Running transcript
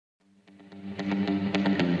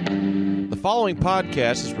following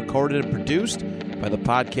podcast is recorded and produced by the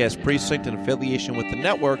Podcast Precinct in affiliation with the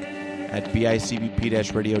network at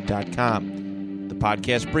bicbp-radio.com. The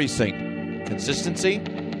Podcast Precinct. Consistency,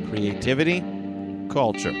 creativity,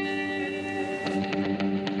 culture.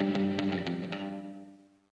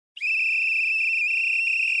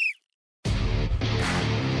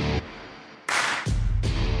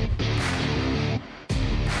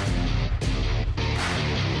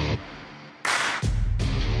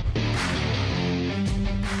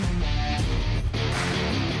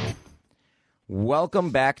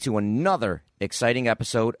 Welcome back to another exciting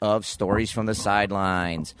episode of Stories from the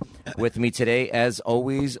Sidelines. With me today, as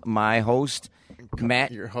always, my host,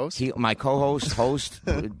 Matt. Your host? My co-host,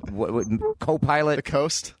 co-pilot.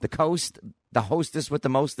 The coast? The hostess with the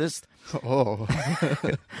mostest. Oh.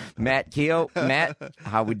 Matt Keogh. Matt,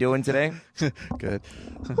 how we doing today? Good.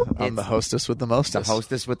 I'm the hostess with the mostest. The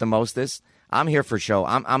hostess with the mostest. I'm here for show.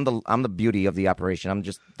 I'm the beauty of the operation. I'm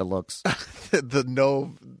just the looks. the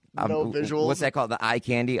no visuals. What's that called? The eye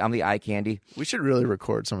candy. I'm the eye candy. We should really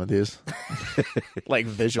record some of these, like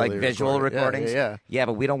visually, like visual recordings. Yeah.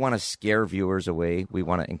 But we don't want to scare viewers away. We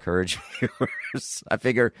want to encourage viewers. I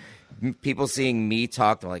figure people seeing me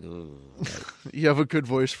talk, they're like, ooh. You have a good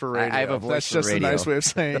voice for radio. I have a voice That's for radio. That's just a nice way of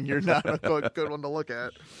saying you're not a good one to look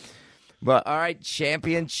at. But all right,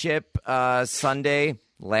 championship Sunday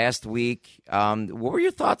last week. What were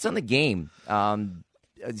your thoughts on the game?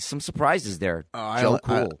 Some surprises there. Joe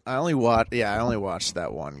Cool. I only watched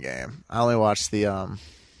that one game. I only watched the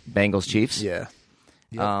Bengals Chiefs. Yeah.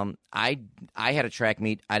 Yep. I had a track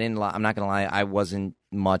meet. I'm not gonna lie. I wasn't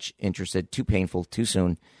much interested. Too painful. Too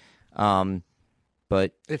soon.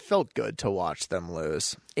 But it felt good to watch them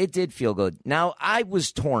lose. It did feel good. Now I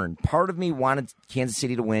was torn. Part of me wanted Kansas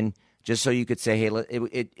City to win, just so you could say, "Hey,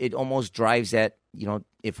 it almost drives that. You know,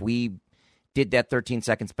 if we did that 13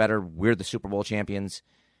 seconds better, we're the Super Bowl champions."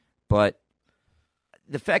 But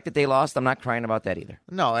the fact that they lost, I'm not crying about that either.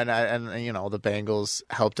 No, and you know, the Bengals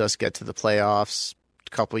helped us get to the playoffs a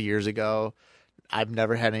couple years ago. I've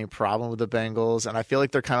never had any problem with the Bengals, and I feel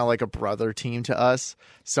like they're kind of like a brother team to us.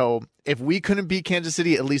 So if we couldn't beat Kansas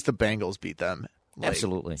City, at least the Bengals beat them.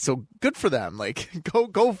 Absolutely. So good for them. Like,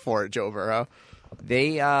 go for it, Joe Burrow.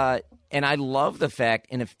 They and I love the fact,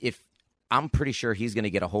 and if I'm pretty sure he's going to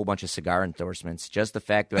get a whole bunch of cigar endorsements. Just the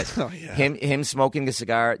fact that him smoking the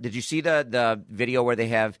cigar. Did you see the video where they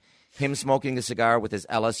have him smoking the cigar with his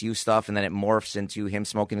LSU stuff, and then it morphs into him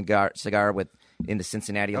smoking a cigar in the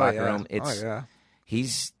Cincinnati locker room?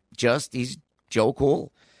 He's Joe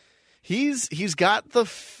Cool. He's got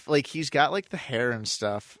he's got like the hair and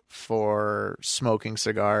stuff for smoking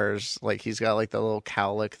cigars. Like he's got like the little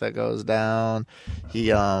cowlick that goes down.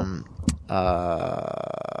 He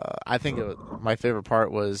I think my favorite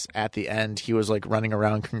part was at the end. He was like running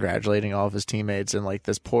around congratulating all of his teammates, and like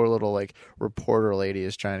this poor little like reporter lady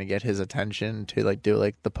is trying to get his attention to like do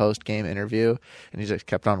like the post game interview, and he just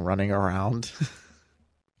kept on running around.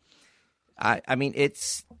 I mean,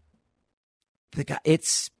 it's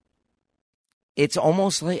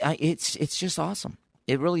almost like it's just awesome.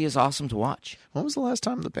 It really is awesome to watch. When was the last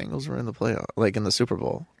time the Bengals were in the playoff, like in the Super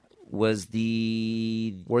Bowl? Were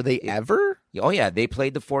they ever? Oh, yeah. They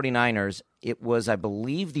played the 49ers. It was, I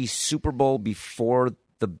believe, the Super Bowl before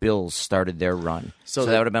the Bills started their run. So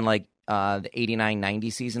that would have been like the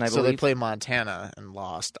 89-90 season, I believe. So they played Montana and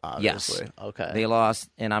lost, obviously. Yes. Okay. They lost,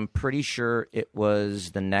 and I'm pretty sure it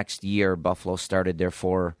was the next year Buffalo started their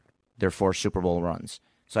four Super Bowl runs.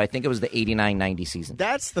 So I think it was the 89-90 season.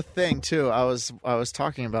 That's the thing, too. I was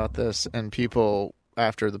talking about this, and people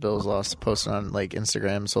after the Bills lost posted on like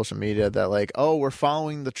Instagram, social media that like, oh, we're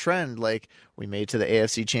following the trend. Like we made to the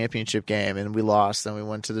AFC Championship game and we lost. Then we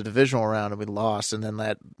went to the divisional round and we lost. And then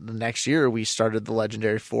the next year we started the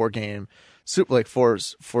legendary 4-year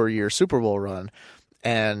Super Bowl run.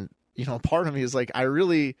 And you know, part of me is like,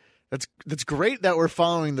 that's great that we're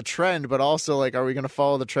following the trend, but also like, are we going to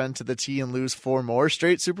follow the trend to the T and lose 4 more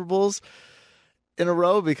straight Super Bowls in a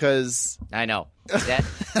row? Because I know that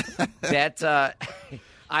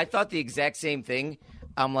I thought the exact same thing.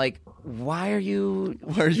 I'm like, why are you?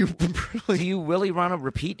 Do you really want to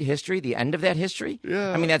repeat history? The end of that history?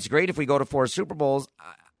 Yeah. I mean, that's great if we go to 4 Super Bowls.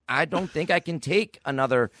 I don't think I can take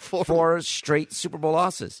another 4 straight Super Bowl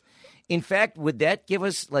losses. In fact, would that give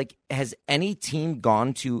us like? Has any team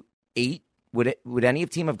gone to 8? Would any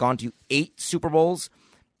team have gone to 8 Super Bowls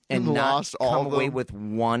and not lost all come away with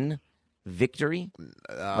 1 victory?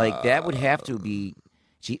 Like that would have to be.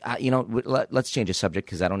 Gee, let's change the subject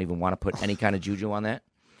because I don't even want to put any kind of juju on that.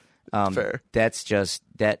 Fair.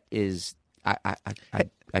 That is I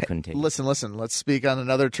couldn't take it. Listen. Let's speak on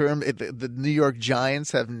another term. The New York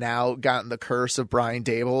Giants have now gotten the curse of Brian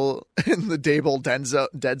Daboll in the Daboll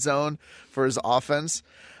dead zone for his offense,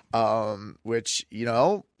 which,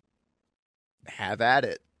 have at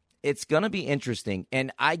it. It's going to be interesting,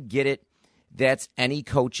 and I get it. That's any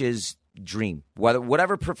coach's dream,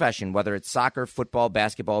 whatever profession, whether it's soccer, football,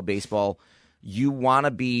 basketball, baseball, you want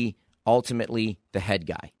to be ultimately the head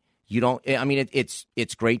guy. You don't. I mean,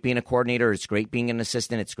 it's great being a coordinator. It's great being an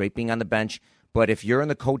assistant. It's great being on the bench. But if you're in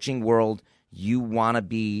the coaching world, you want to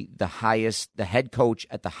be the head coach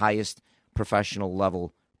at the highest professional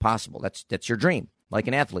level possible. That's your dream, like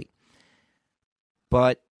an athlete.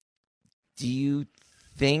 But do you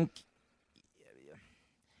think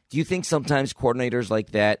sometimes coordinators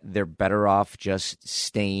like that, they're better off just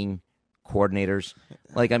staying coordinators?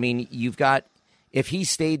 Like, I mean, if he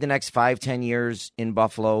stayed the next 5-10 years in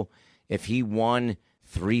Buffalo, if he won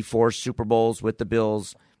 3-4 Super Bowls with the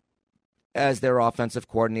Bills as their offensive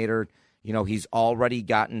coordinator, he's already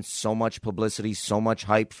gotten so much publicity, so much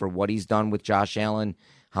hype for what he's done with Josh Allen,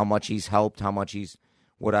 how much he's helped, how much he's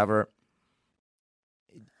whatever.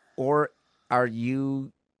 Or are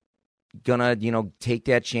you gonna, take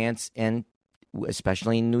that chance, and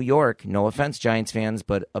especially in New York, no offense, Giants fans,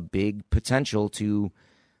 but a big potential to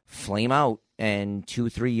flame out and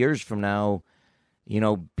 2-3 years from now,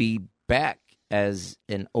 be back as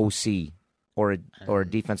an OC or a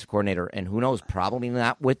defensive coordinator, and who knows, probably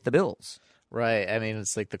not with the Bills. Right. I mean,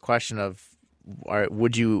 it's like the question of,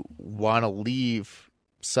 would you want to leave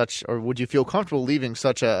or would you feel comfortable leaving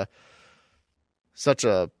such a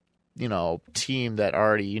team that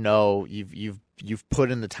already you've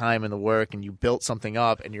put in the time and the work and you built something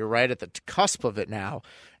up and you're right at the cusp of it now,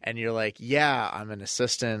 and you're like, yeah, I'm an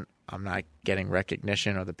assistant, I'm not getting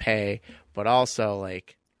recognition or the pay, but also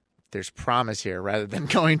like there's promise here, rather than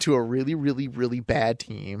going to a really, really, really bad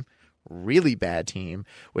team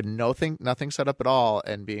with nothing set up at all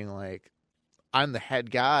and being like, I'm the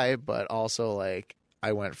head guy, but also like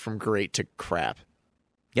I went from great to crap.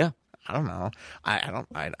 Yeah. I don't know.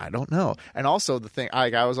 I don't know. And also the thing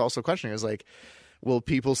I was also questioning is like, will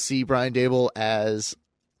people see Brian Daboll as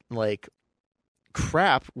like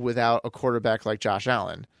crap without a quarterback like Josh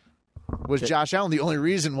Allen? Was Josh Allen the only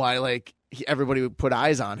reason why like everybody would put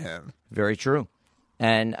eyes on him? Very true.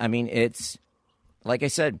 And I mean, it's like I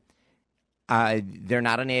said, they're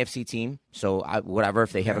not an AFC team, so whatever.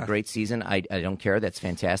 If they have a great season, I don't care. That's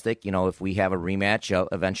fantastic. If we have a rematch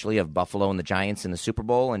eventually of Buffalo and the Giants in the Super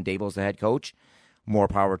Bowl and Daboll's the head coach, more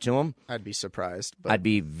power to him. I'd be surprised. But... I'd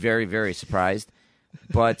be very, very surprised.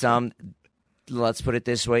 But let's put it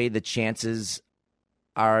this way: the chances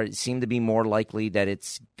seem to be more likely that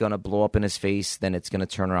it's going to blow up in his face than it's going to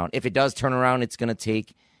turn around. If it does turn around, it's going to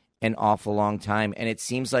take an awful long time. And it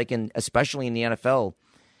seems like, especially in the NFL,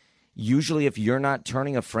 usually if you're not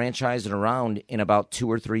turning a franchise around in about 2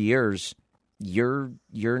 or 3 years, you're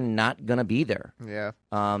not going to be there. Yeah.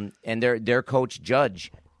 And their coach,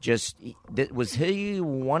 Judge, was he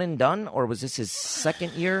one and done, or was this his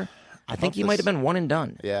second year? I think he might have been one and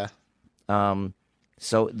done. Yeah.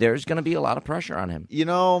 So there's going to be a lot of pressure on him.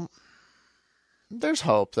 There's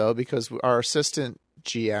hope, though, because our assistant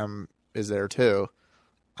GM is there, too.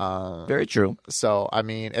 Very true. So, I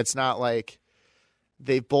mean, it's not like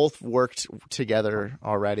they've both worked together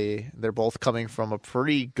already. They're both coming from a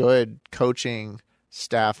pretty good coaching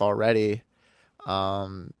staff already.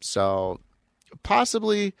 So,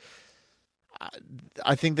 possibly,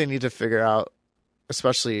 I think they need to figure out,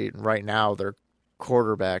 especially right now, their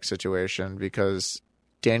quarterback situation, because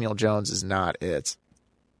Daniel Jones is not it.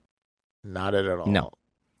 Not it at all. No.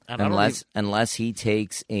 Unless he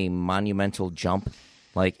takes a monumental jump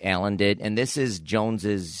like Allen did. And this is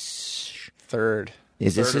Jones's third.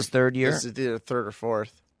 Is this his third year? This is either third or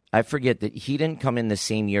fourth. I forget that he didn't come in the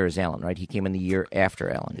same year as Allen, right? He came in the year after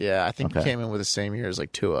Allen. Yeah, I think he came in with the same year as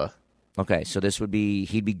like Tua. Okay, so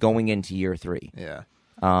he'd be going into year 3. Yeah.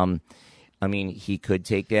 I mean, he could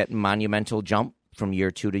take that monumental jump from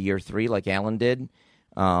year 2 to year 3 like Allen did.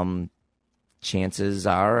 Chances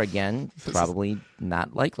are, again, probably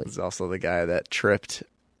not likely. He's also the guy that tripped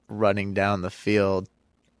running down the field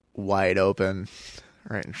wide open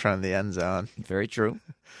right in front of the end zone. Very true.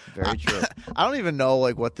 Very true. I don't even know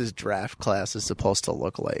like what this draft class is supposed to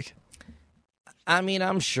look like. I mean,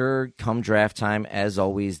 I'm sure come draft time, as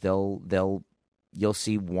always, you'll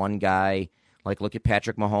see one guy. Like, look at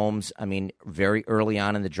Patrick Mahomes. I mean, very early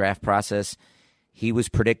on in the draft process, he was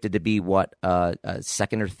predicted to be a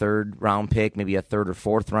second or third round pick, maybe a third or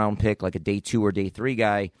fourth round pick, like a day 2 or day 3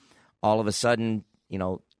 guy. All of a sudden,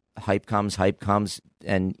 hype comes,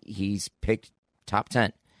 and he's picked top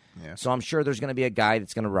 10. Yeah. So I'm sure there's going to be a guy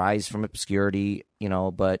that's going to rise from obscurity,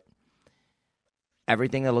 but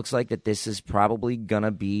everything that looks like that this is probably going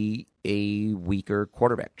to be a weaker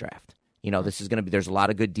quarterback draft. This is going to be, there's a lot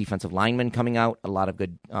of good defensive linemen coming out, a lot of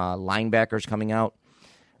good linebackers coming out.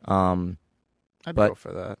 I'd go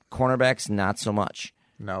for that. Cornerbacks, not so much.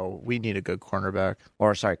 No, we need a good cornerback.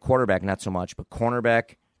 Quarterback, not so much, but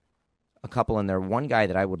cornerback, a couple in there. One guy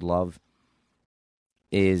that I would love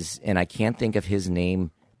is, and I can't think of his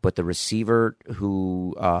name, but the receiver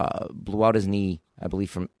who blew out his knee, I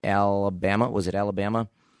believe from Alabama. Was it Alabama?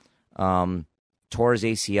 Tore his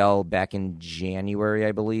ACL back in January,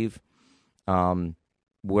 I believe.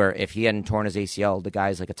 Where if he hadn't torn his ACL, the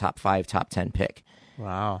guy's like a top 5, top 10 pick.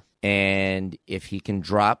 Wow. And if he can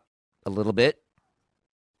drop a little bit,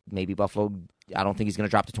 maybe Buffalo, I don't think he's going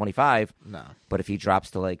to drop to 25. No. But if he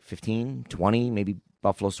drops to like 15, 20, maybe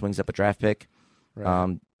Buffalo swings up a draft pick.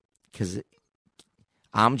 Right. Because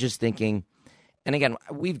I'm just thinking, and again,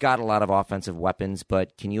 we've got a lot of offensive weapons,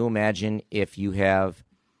 but can you imagine if you have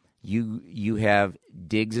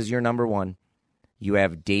Diggs as your number 1, you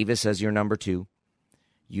have Davis as your number 2,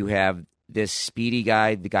 you have this speedy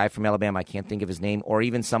guy, the guy from Alabama, I can't think of his name, or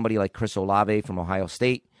even somebody like Chris Olave from Ohio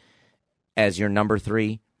State as your number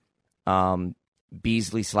 3.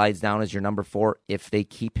 Beasley slides down as your number 4 if they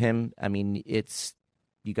keep him. I mean,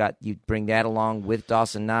 you bring that along with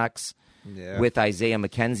Dawson Knox, with Isaiah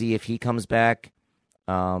McKenzie if he comes back.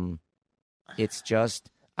 It's just,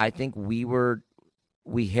 I think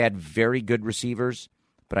we had very good receivers,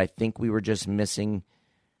 but I think we were just missing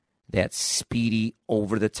that speedy,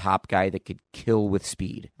 over-the-top guy that could kill with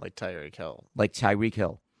speed. Like Tyreek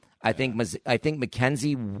Hill. I think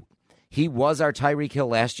McKenzie, he was our Tyreek Hill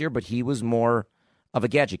last year, but he was more of a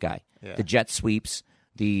gadget guy. Yeah. The jet sweeps,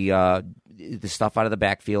 the stuff out of the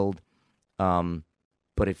backfield.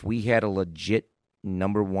 But if we had a legit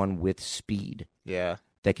number 1 with speed,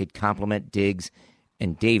 that could complement Diggs,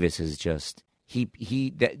 and Davis is just the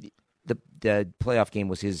playoff game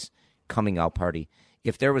was his coming out party.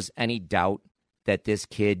 If there was any doubt that this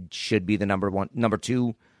kid should be the number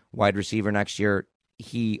 2 wide receiver next year,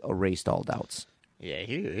 he erased all doubts. Yeah,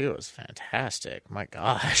 he was fantastic. My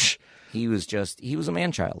gosh. He was a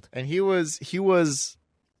man-child. And he was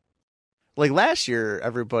like last year,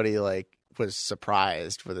 everybody like was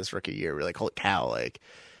surprised for this rookie year. We're like, holy cow, like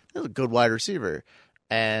this is a good wide receiver.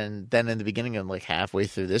 And then in the beginning of like halfway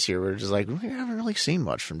through this year, we're just like, we haven't really seen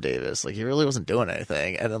much from Davis. Like he really wasn't doing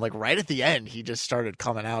anything. And then like right at the end, he just started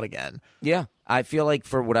coming out again. Yeah. I feel like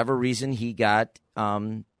for whatever reason he got,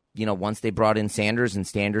 once they brought in Sanders, and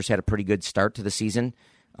Sanders had a pretty good start to the season.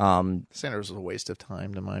 Sanders was a waste of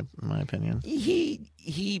time, in my opinion.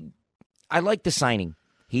 I like the signing.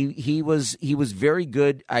 He was very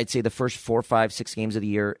good. I'd say the first 4, 5, 6 games of the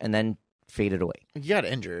year, and then faded away. He got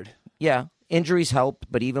injured. Yeah, injuries helped,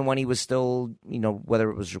 but even when he was still, whether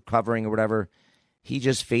it was recovering or whatever, he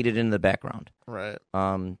just faded into the background. Right.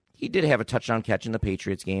 He did have a touchdown catch in the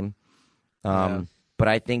Patriots game, but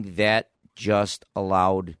I think that just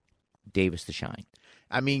allowed Davis to shine.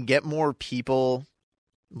 I mean, get more people,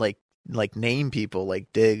 like name people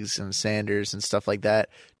like Diggs and Sanders and stuff like that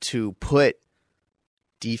to put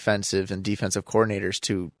defensive coordinators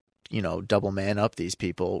to, double man up these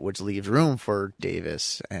people, which leaves room for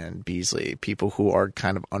Davis and Beasley, people who are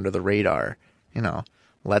kind of under the radar.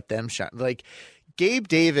 Let them shine. Like Gabe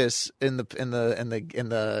Davis in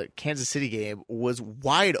the Kansas City game was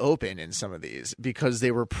wide open in some of these because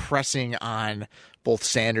they were pressing on both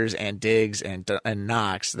Sanders and Diggs and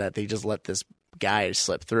Knox that they just let this guy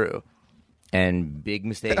slip through. And big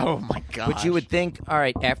mistake. Oh, my gosh. But you would think, all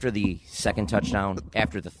right, after the second touchdown,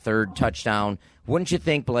 after the third touchdown, wouldn't you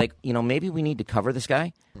think, like, maybe we need to cover this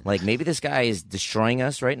guy? Like, maybe this guy is destroying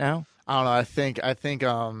us right now? I don't know. I think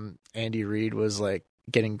Andy Reid was, like,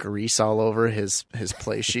 getting grease all over his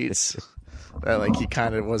play sheets. Like, he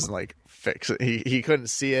kind of wasn't, like, fixed. He couldn't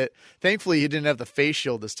see it. Thankfully, he didn't have the face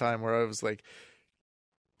shield this time where I was, like,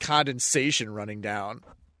 condensation running down.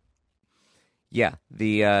 Yeah,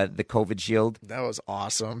 the COVID shield. That was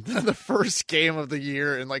awesome. The first game of the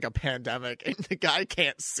year in like a pandemic, and the guy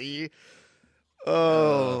can't see.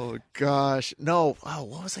 Oh gosh, no! Oh,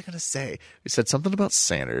 what was I gonna say? We said something about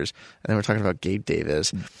Sanders, and then we're talking about Gabe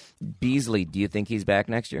Davis. Beasley, do you think he's back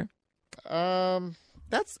next year?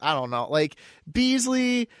 That's I don't know. Like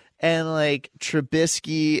Beasley and like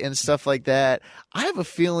Trubisky and stuff like that. I have a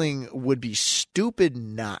feeling would be stupid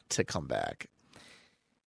not to come back.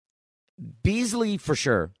 Beasley for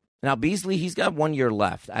sure. Now Beasley, he's got 1 year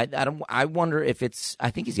left. I wonder if it's.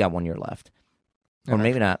 I think he's got 1 year left, or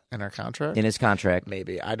maybe not in our contract. In his contract,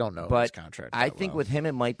 maybe I don't know. But his contract I think with him,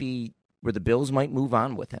 it might be where the Bills might move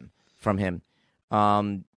on from him.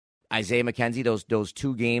 Isaiah McKenzie, those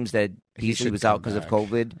 2 games that Beasley was out because of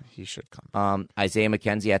COVID. He should come back. Isaiah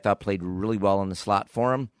McKenzie, I thought, played really well in the slot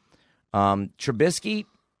for him. Trubisky,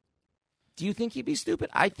 do you think he'd be stupid?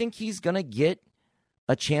 I think he's going to get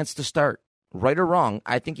a chance to start. Right or wrong,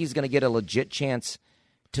 I think he's going to get a legit chance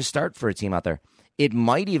to start for a team out there. It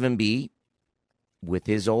might even be with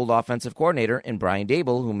his old offensive coordinator and Brian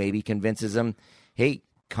Daboll, who maybe convinces him, hey,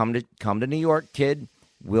 come to New York, kid.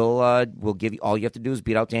 We'll give you, all you have to do is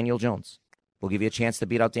beat out Daniel Jones. We'll give you a chance to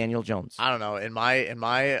beat out Daniel Jones. I don't know. In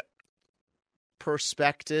my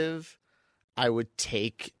perspective, I would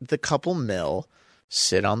take the couple mil,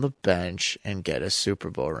 sit on the bench, and get a Super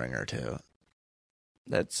Bowl ring or 2.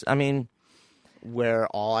 Where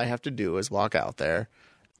all I have to do is walk out there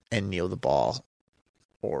and kneel the ball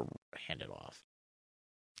or hand it off.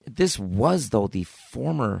 This was, though, the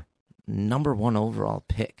former number 1 overall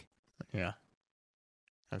pick. Yeah.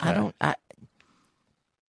 Okay. I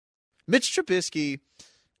Mitch Trubisky,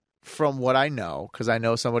 from what I know, because I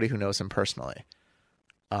know somebody who knows him personally,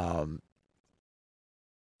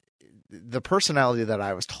 the personality that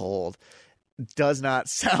I was told does not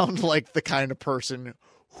sound like the kind of person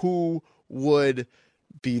who would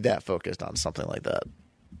be that focused on something like that.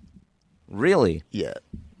 Really? Yeah.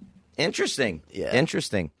 Interesting. Yeah.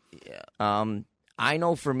 Interesting. Yeah. I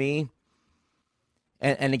know for me,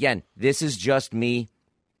 and again, this is just me.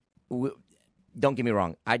 Don't get me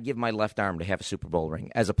wrong. I'd give my left arm to have a Super Bowl ring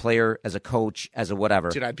as a player, as a coach, as a whatever.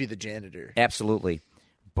 Dude, I'd be the janitor. Absolutely.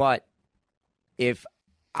 But if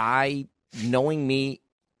knowing me,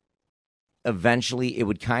 eventually it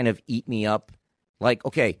would kind of eat me up. Like,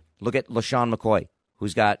 okay, look at LaShawn McCoy,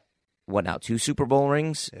 who's got, 2 Super Bowl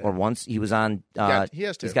rings? Yeah. Or once he was on. He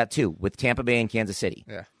has 2. He's got 2 with Tampa Bay and Kansas City.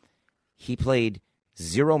 Yeah. He played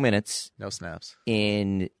 0 minutes. No snaps.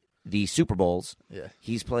 In the Super Bowls. Yeah.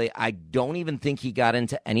 I don't even think he got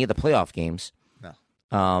into any of the playoff games.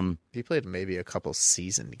 No. He played maybe a couple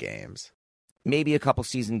seasoned games. Maybe a couple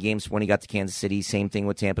season games when he got to Kansas City. Same thing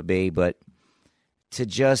with Tampa Bay. But to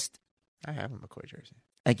just... I have a McCoy jersey.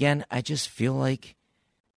 Again, I just feel like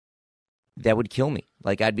that would kill me.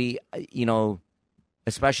 Like, I'd be,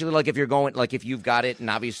 especially like if you're going, like if you've got it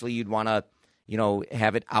and obviously you'd want to,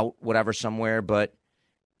 have it out, whatever, somewhere. But,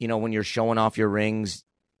 when you're showing off your rings,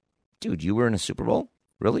 dude, you were in a Super Bowl?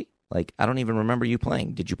 Really? Like, I don't even remember you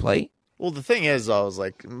playing. Did you play? Well, the thing is, I was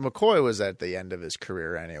like, McCoy was at the end of his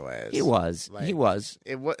career anyways. He was. Like, he was.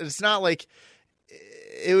 It's not like...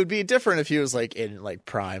 It would be different if he was like in like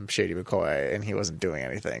prime Shady McCoy and he wasn't doing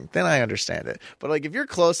anything. Then I understand it. But like if you're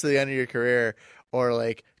close to the end of your career, or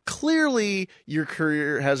like clearly your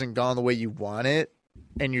career hasn't gone the way you want it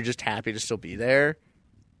and you're just happy to still be there,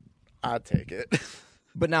 I'd take it.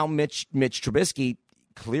 But now Mitch Trubisky,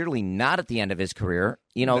 clearly not at the end of his career.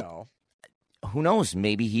 No. Who knows?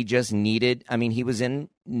 Maybe he just needed... he was in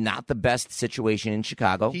not the best situation in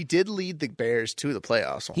Chicago. He did lead the Bears to the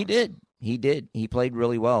playoffs once. He did. He played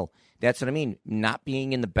really well. That's what I mean. Not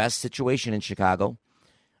being in the best situation in Chicago.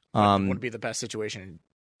 Wouldn't be the best situation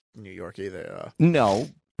in New York either. No,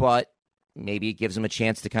 but maybe it gives him a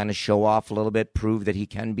chance to kind of show off a little bit, prove that he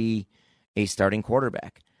can be a starting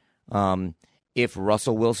quarterback. If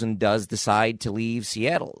Russell Wilson does decide to leave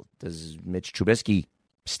Seattle, does Mitch Trubisky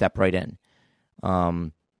step right in?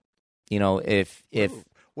 If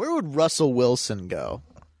where would Russell Wilson go?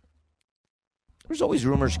 There's always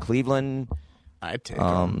rumors Cleveland. I'd take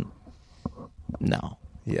him. No.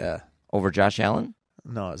 Yeah. Over Josh Allen?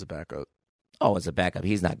 No, as a backup. Oh, as a backup.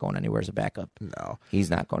 He's not going anywhere as a backup. No. He's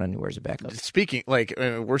not going anywhere as a backup.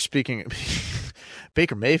 We're speaking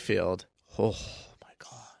Baker Mayfield. Oh my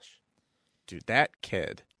gosh. Dude, that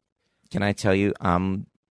kid. Can I tell you, I'm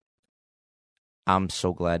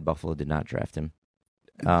so glad Buffalo did not draft him.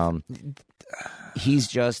 He's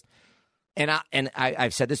just, and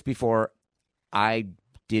I've said this before. I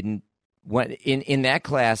didn't when in that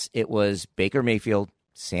class. It was Baker Mayfield,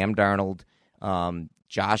 Sam Darnold,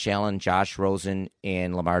 Josh Allen, Josh Rosen,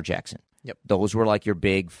 and Lamar Jackson. Yep, those were like your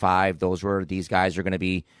big 5. These guys are going to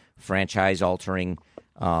be franchise-altering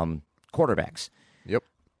quarterbacks. Yep.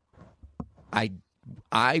 I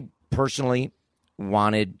personally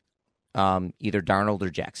wanted either Darnold or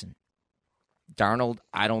Jackson. Darnold,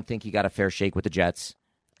 I don't think he got a fair shake with the Jets.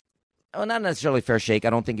 Well, not necessarily fair shake. I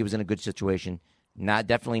don't think he was in a good situation.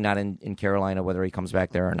 Definitely not in Carolina, whether he comes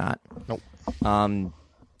back there or not. Nope.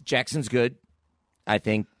 Jackson's good. I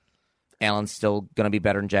think Allen's still going to be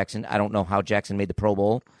better than Jackson. I don't know how Jackson made the Pro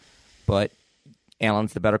Bowl, but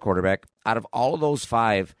Allen's the better quarterback. Out of all of those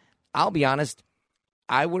 5, I'll be honest,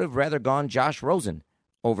 I would have rather gone Josh Rosen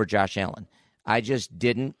over Josh Allen. I just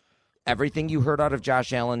didn't. everything you heard out of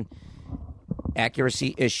Josh Allen,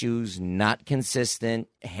 accuracy issues, not consistent,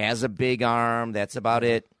 has a big arm. That's about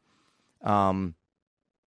it. But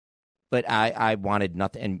I wanted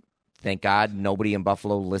nothing. And thank God nobody in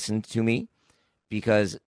Buffalo listened to me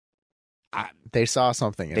because they saw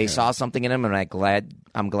something in him. They saw something in him, and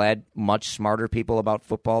I'm glad much smarter people about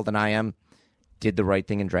football than I am did the right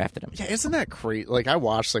thing and drafted him. Yeah, isn't that crazy? Like, I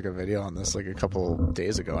watched like a video on this like a couple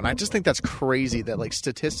days ago, and I just think that's crazy that like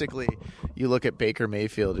statistically, you look at Baker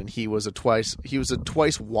Mayfield, and he was a twice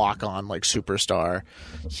walk-on like superstar.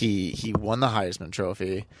 He won the Heisman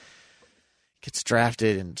Trophy, gets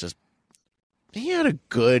drafted, and just he had a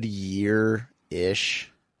good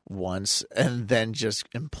year-ish once, and then just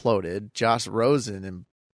imploded. Josh Rosen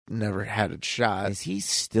never had a shot. Is he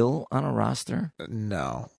still on a roster?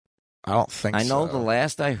 No. I don't think so. I know the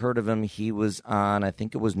last I heard of him, he was on, I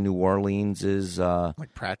think it was New Orleans'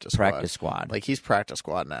 like practice squad. Like, he's practice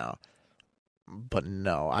squad now. But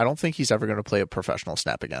no, I don't think he's ever going to play a professional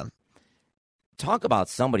snap again. Talk about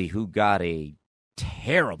somebody who got a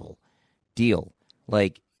terrible deal.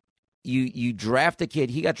 Like, you draft a kid,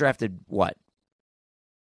 he got drafted, what?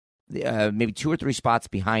 Maybe 2 or 3 spots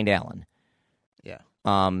behind Allen. Yeah.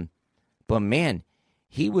 But, man,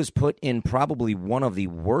 he was put in probably one of the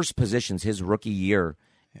worst positions his rookie year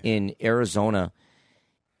in Arizona.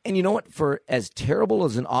 And you know what? For as terrible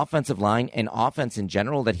as an offensive line and offense in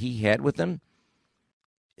general that he had with them,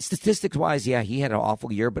 statistics-wise, yeah, he had an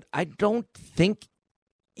awful year, but I don't think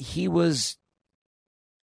he was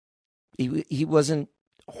he wasn't,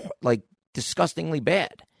 like, disgustingly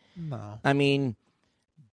bad. No. I mean,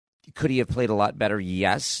 could he have played a lot better?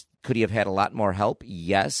 Yes. Could he have had a lot more help?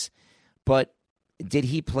 Yes. But did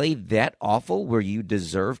he play that awful where he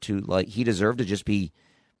deserved to just be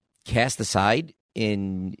cast aside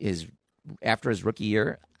after his rookie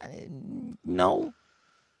year? No.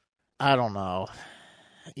 I don't know.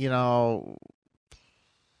 You know.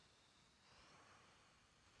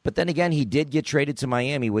 But then again, he did get traded to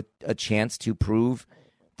Miami with a chance to prove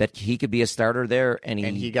that he could be a starter there. And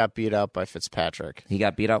he got beat out by Fitzpatrick. He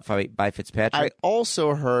got beat out by Fitzpatrick. I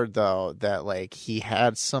also heard, though, that like he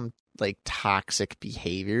had some like toxic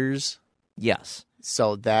behaviors. Yes.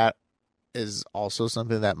 So that is also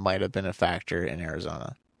something that might have been a factor in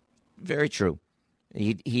Arizona. Very true.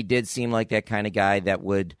 He did seem like that kind of guy that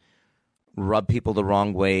would rub people the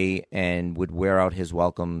wrong way and would wear out his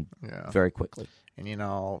welcome very quickly. And, you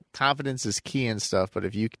know, confidence is key and stuff, but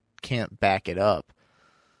if you can't back it up,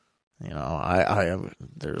 you know,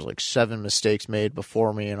 there's like 7 mistakes made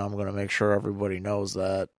before me, and I'm going to make sure everybody knows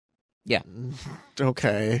that. Yeah.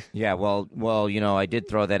 Okay. Yeah, well, you know, I did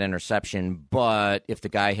throw that interception, but if the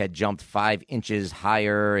guy had jumped 5 inches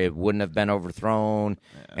higher, it wouldn't have been overthrown,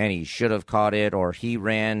 and he should have caught it, or he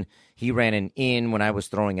ran an in when I was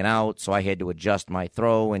throwing it out, so I had to adjust my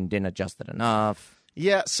throw and didn't adjust it enough.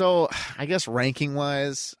 Yeah, so I guess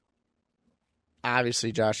ranking-wise,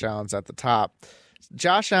 obviously Josh Allen's at the top.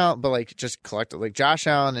 Josh Allen, but like just collectively, like Josh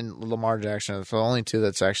Allen and Lamar Jackson are the only 2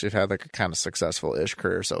 that's actually had like a kind of successful-ish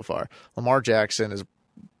career so far. Lamar Jackson is,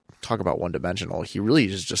 talk about one-dimensional. He really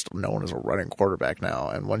is just known as a running quarterback now,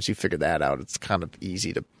 and once you figure that out, it's kind of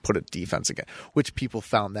easy to put a defense again, which people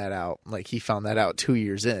found that out. Like, he found that out 2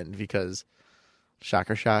 years in because,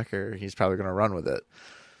 shocker, he's probably going to run with it.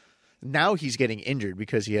 Now he's getting injured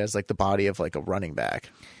because he has like the body of like a running back.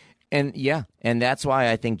 And that's why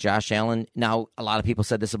I think Josh Allen, now a lot of people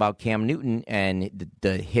said this about Cam Newton, and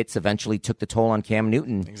the hits eventually took the toll on Cam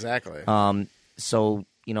Newton. Exactly. So,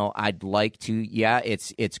 you know, I'd like to,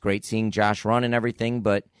 it's great seeing Josh run and everything,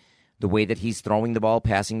 but the way that he's throwing the ball,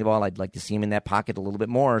 passing the ball, I'd like to see him in that pocket a little bit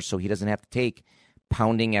more so he doesn't have to take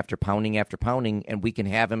pounding after pounding after pounding, and we can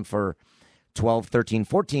have him for 12, 13,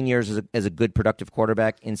 14 years as a good productive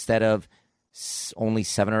quarterback instead of only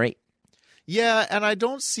 7 or 8. Yeah, and I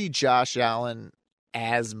don't see Josh Allen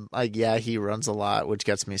as, like, he runs a lot, which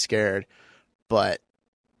gets me scared, but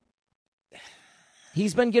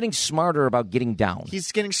he's been getting smarter about getting down.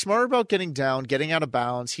 He's getting smarter about getting down, getting out of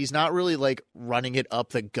bounds. He's not really, like, running it up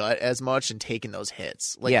the gut as much and taking those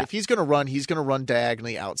hits. Like, if he's going to run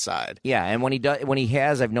diagonally outside. Yeah, and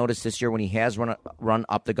I've noticed this year, when he has run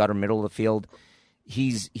up the gut or middle of the field,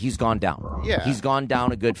 he's gone down. Yeah. He's gone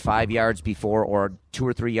down a good 5 yards before, or 2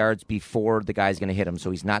 or 3 yards before the guy's going to hit him,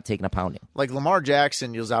 so he's not taking a pounding. Like Lamar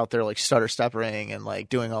Jackson was out there, like, stutter stepping and, like,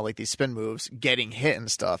 doing all, like, these spin moves, getting hit and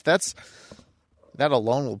stuff. That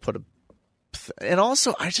alone will put a... And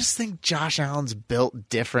also, I just think Josh Allen's built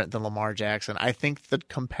different than Lamar Jackson. I think the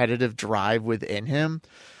competitive drive within him,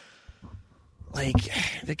 like,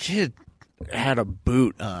 the kid had a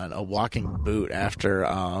boot on, a walking boot after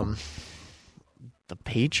the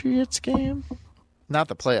Patriots game, not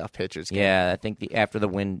the playoff Patriots game. Yeah, I think after the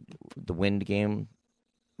wind game.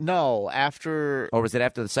 No, after. Or was it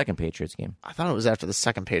after the second Patriots game? I thought it was after the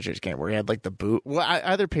second Patriots game where he had like the boot. Well,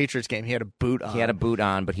 either Patriots game, he had a boot on. He had a boot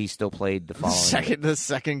on, but he still played the following. The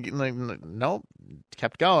second, like, nope,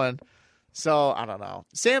 kept going. So I don't know.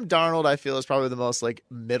 Sam Darnold, I feel, is probably the most like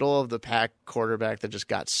middle of the pack quarterback that just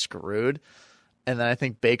got screwed. And then I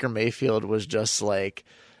think Baker Mayfield was just like,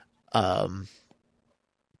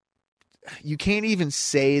 you can't even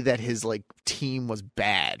say that his like team was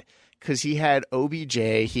bad. Because he had OBJ,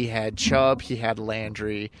 he had Chubb, he had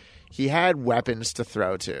Landry, he had weapons to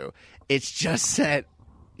throw to. It's just that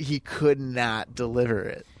he could not deliver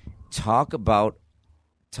it. Talk about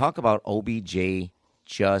OBJ.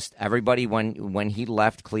 Just everybody when he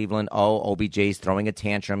left Cleveland, OBJ's throwing a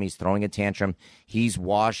tantrum. He's throwing a tantrum. He's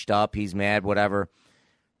washed up. He's mad. Whatever.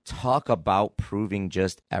 Talk about proving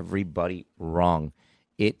just everybody wrong.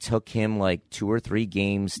 It took him like 2 or 3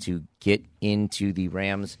 games to get into the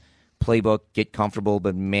Rams playbook, get comfortable,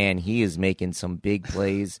 but man, he is making some big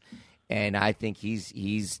plays, and I think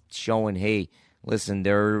he's showing, hey, listen,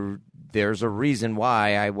 there's a reason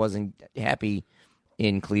why I wasn't happy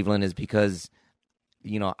in Cleveland is because,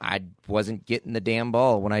 I wasn't getting the damn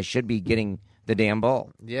ball when I should be getting the damn ball.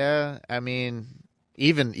 Yeah, I mean,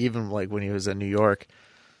 even like when he was in New York,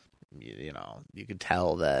 you could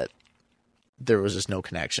tell that there was just no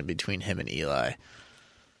connection between him and Eli,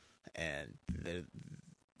 and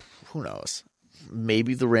who knows?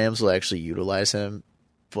 Maybe the Rams will actually utilize him,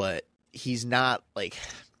 but he's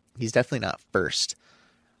definitely not first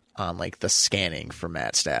on like the scanning for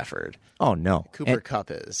Matt Stafford. Oh no, Cooper Kupp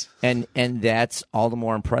is, and that's all the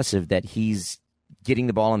more impressive that he's getting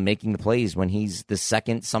the ball and making the plays when he's the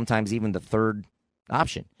second, sometimes even the third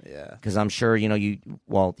option. Yeah, because I'm sure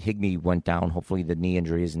Higbee went down. Hopefully the knee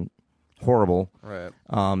injury isn't horrible, right?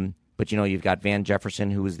 But you've got Van Jefferson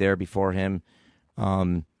who was there before him.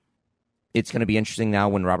 It's going to be interesting now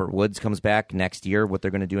when Robert Woods comes back next year, what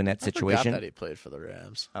they're going to do in that situation. I forgot that he played for the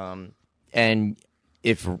Rams. And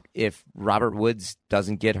if Robert Woods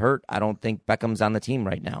doesn't get hurt, I don't think Beckham's on the team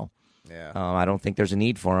right now. Yeah. I don't think there's a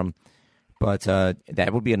need for him. But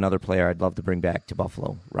that would be another player I'd love to bring back to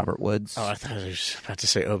Buffalo, Robert Woods. Oh, I thought he was about to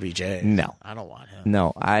say OBJ. No. I don't want him.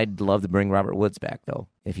 No, I'd love to bring Robert Woods back, though,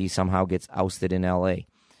 if he somehow gets ousted in L.A.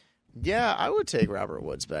 Yeah, I would take Robert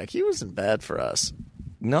Woods back. He wasn't bad for us.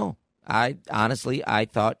 No. I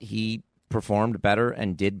thought he performed better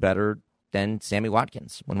and did better than Sammy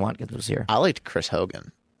Watkins when Watkins was here. I liked Chris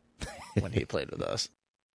Hogan when he played with us.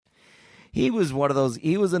 He was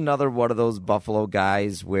another one of those Buffalo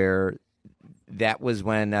guys where that was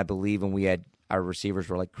when I believe when we had our receivers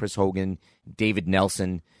were like Chris Hogan, David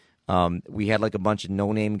Nelson. We had like a bunch of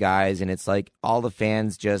no-name guys, and it's like all the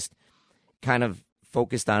fans just kind of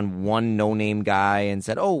focused on one no-name guy and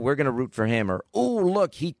said, oh, we're going to root for him, or, oh,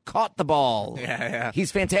 look, he caught the ball. Yeah.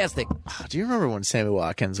 He's fantastic. Do you remember when Sammy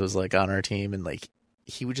Watkins was like on our team and like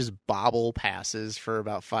he would just bobble passes for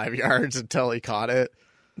about 5 yards until he caught it?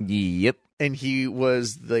 Yep. And he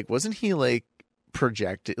was like, wasn't he like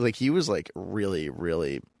projected? Like he was like really,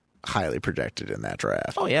 really highly projected in that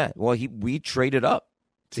draft. Oh, yeah. Well, we traded up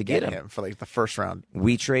to get him for like the first round.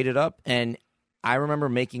 We traded up, and I remember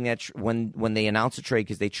making that when they announced the trade,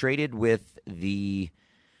 because they traded with the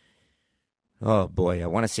I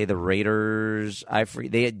want to say the Raiders.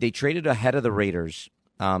 They traded ahead of the Raiders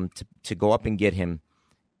to go up and get him,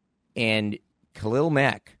 and Khalil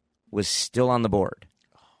Mack was still on the board.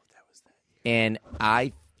 Oh, that was that year. And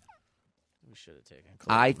we should have taken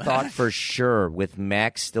Khalil I Mack. thought for sure with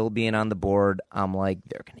Mack still being on the board, I'm like,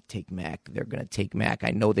 they're going to take Mack. They're going to take Mack.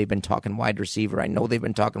 I know they've been talking wide receiver,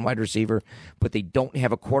 but they don't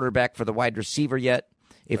have a quarterback for the wide receiver yet.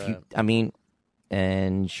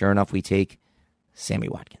 And sure enough, we take Sammy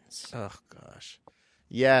Watkins. Oh gosh,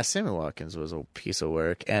 yeah, Sammy Watkins was a piece of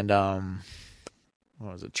work, and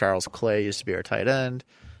what was it? Charles Clay used to be our tight end.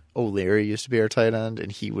 O'Leary used to be our tight end,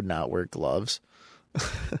 and he would not wear gloves.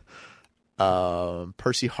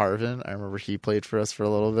 Percy Harvin, I remember he played for us for a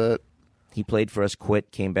little bit. He played for us,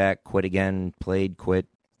 quit, came back, quit again, played, quit.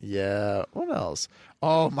 Yeah. What else?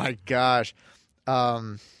 Oh my gosh. What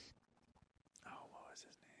was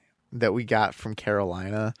his name? That we got from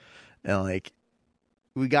Carolina, and like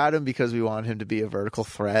we got him because we wanted him to be a vertical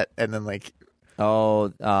threat, and then like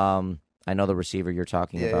I know the receiver you're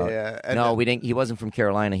talking about. Yeah. No, we didn't. He wasn't from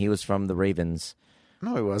Carolina. He was from the Ravens.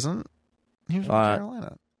 No, he wasn't. He was from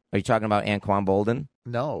Carolina. Are you talking about Anquan Bolden?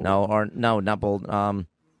 No, not Bolden.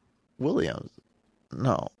 Williams.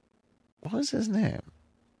 No, what was his name?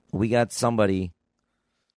 We got somebody.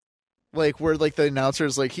 Like where like the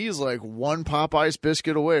announcer's like he's like one Popeye's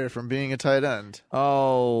biscuit away from being a tight end.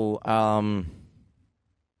 Oh,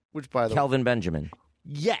 Which by the Kelvin Benjamin.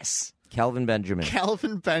 yes, Kelvin Benjamin.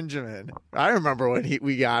 Calvin Benjamin. I remember when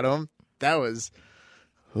we got him. That was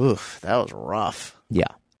rough. Yeah.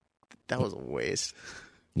 That was a waste.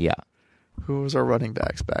 Yeah. Who was our running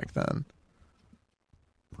backs back then?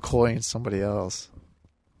 McCoy and somebody else.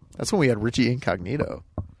 That's when we had Richie Incognito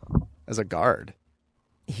as a guard.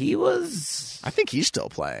 He was... I think he's still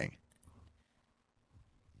playing.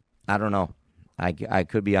 I don't know. I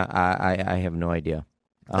could be... I have no idea.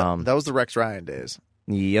 That was the Rex Ryan days.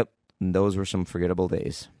 Yep. Those were some forgettable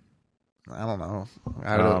days. I don't know.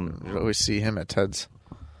 I don't always see him at Ted's.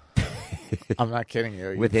 I'm not kidding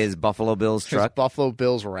you. With his Buffalo Bills his truck. Buffalo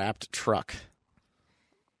Bills wrapped truck.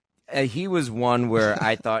 He was one where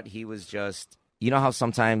I thought he was just... You know how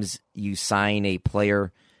sometimes you sign a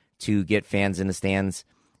player to get fans in the stands?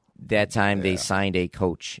 That time they signed a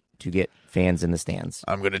coach to get fans in the stands.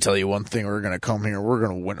 I'm going to tell you one thing. We're going to come here. We're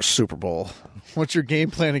going to win a Super Bowl. What's your game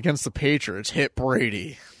plan against the Patriots? Hit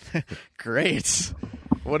Brady. Great.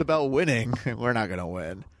 What about winning? We're not going to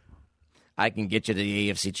win. I can get you to the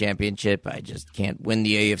AFC Championship. I just can't win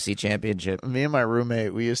the AFC Championship. Me and my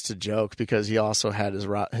roommate, we used to joke because he also had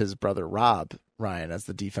his brother Rob Ryan as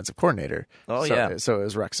the defensive coordinator. Oh, so, yeah. So it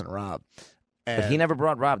was Rex and Rob. And, But he never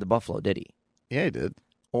brought Rob to Buffalo, did he? Yeah, he did.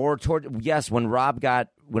 Or when Rob got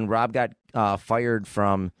fired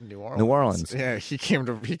from New Orleans. Yeah, he came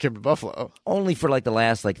to Buffalo. Only for like the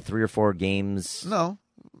last 3 or 4 games. No.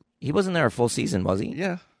 He wasn't there a full season, was he?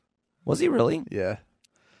 Yeah. Was he really? Yeah.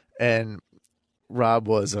 And Rob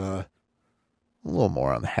was a little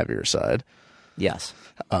more on the heavier side. Yes.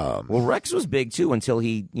 Well, Rex was big too until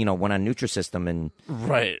he, went on Nutrisystem and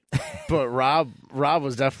right. But Rob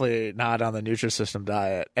was definitely not on the Nutrisystem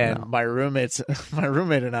diet. And No. my roommate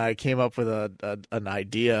and I came up with an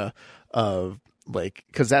idea of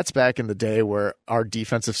because that's back in the day where our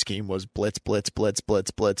defensive scheme was blitz, blitz, blitz,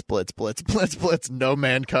 blitz, blitz, blitz, blitz, blitz, blitz, no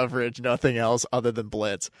man coverage, nothing else other than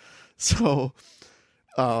blitz. So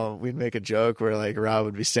we'd make a joke where Rob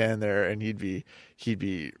would be standing there and he'd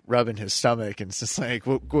be rubbing his stomach and it's just like,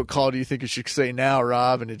 what call do you think you should say now,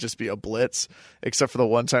 Rob? And it'd just be a blitz, except for the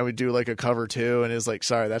one time we do a cover 2 and it's like,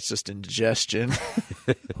 sorry, that's just indigestion.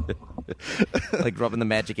 like rubbing the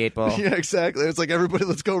magic 8 ball. Yeah, exactly. It's like, everybody,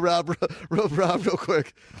 let's go rub Rob real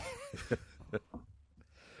quick.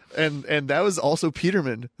 and that was also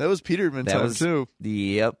Peterman. That was Peterman time too.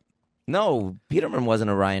 Yep. No, Peterman wasn't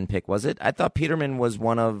a Ryan pick, was it? I thought Peterman was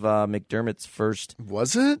one of McDermott's first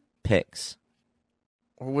Was it? picks.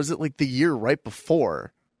 Or was it the year right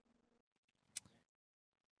before?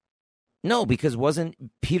 No, because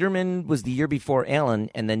Peterman was the year before Allen,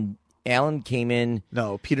 and then Allen came in.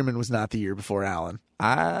 No, Peterman was not the year before Allen.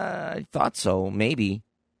 I thought so, maybe.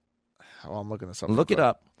 Oh, I'm looking this up. Look it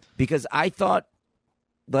up, because I thought,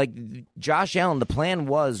 Josh Allen, the plan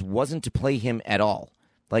wasn't to play him at all,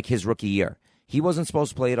 his rookie year. He wasn't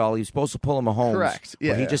supposed to play at all. He was supposed to pull him a Mahomes. Correct.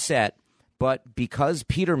 Yeah. Where he just sat. But because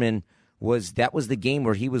Peterman that was the game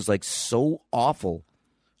where he was so awful.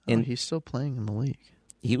 And he's still playing in the league.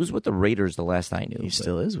 He was with the Raiders the last I knew. He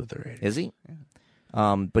still is with the Raiders. Is he?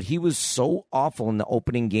 Yeah. But he was so awful in the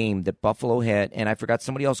opening game that Buffalo had, and I forgot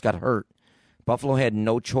somebody else got hurt. Buffalo had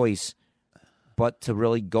no choice but to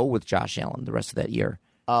really go with Josh Allen the rest of that year.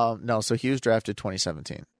 No, so he was drafted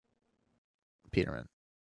 2017. Peterman.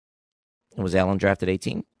 And was Allen drafted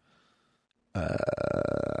 18?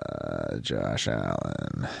 Josh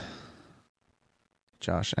Allen.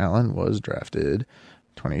 Josh Allen was drafted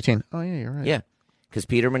 2018. Oh, yeah, you're right. Yeah, because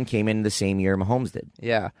Peterman came in the same year Mahomes did.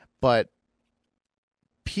 Yeah, but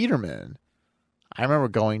Peterman, I remember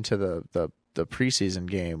going to the preseason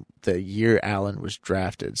game the year Allen was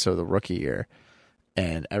drafted, so the rookie year,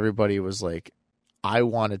 and everybody was like, I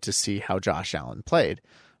wanted to see how Josh Allen played,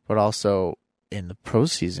 but also in the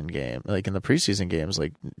preseason games,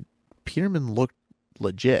 Peterman looked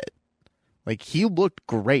legit. He looked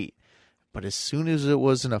great. But as soon as it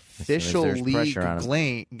was an official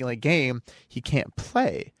league game, he can't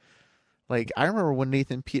play. I remember when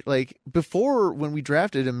Nathan before when we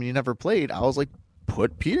drafted him and he never played, I was like,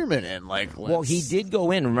 put Peterman in. Well, he did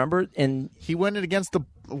go in, remember? And he went in against a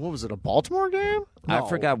Baltimore game? No. I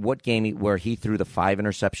forgot what game where he threw the 5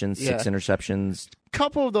 interceptions, 6 interceptions. A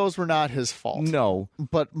couple of those were not his fault. No.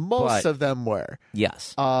 But most of them were.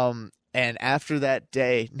 Yes. And after that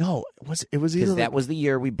day, it was either that was the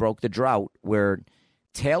year we broke the drought where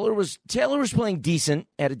Taylor was playing decent,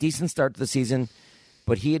 had a decent start to the season,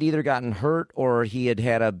 but he had either gotten hurt or he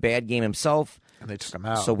had a bad game himself. And they took him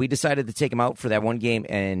out. So we decided to take him out for that one game,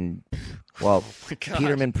 and Well, my God.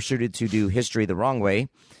 Peterman proceeded to do history the wrong way.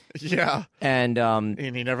 Yeah. And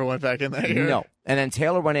he never went back in that year. no. And then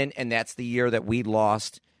Taylor went in, and that's the year that we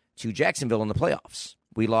lost to Jacksonville in the playoffs.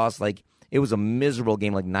 We lost, it was a miserable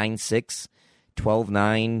game, 9-6,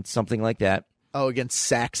 12-9, something like that. Oh,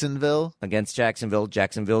 against Saxonville? Against Jacksonville.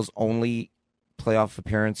 Jacksonville's only playoff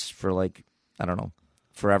appearance for, I don't know,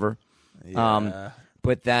 forever. Yeah.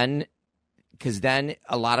 But then, because then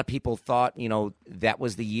a lot of people thought, that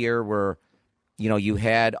was the year where, you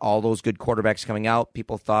had all those good quarterbacks coming out.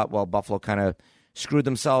 People thought, well, Buffalo kind of screwed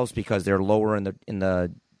themselves because they're lower in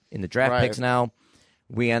the draft Right. picks now.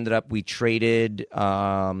 We traded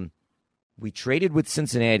with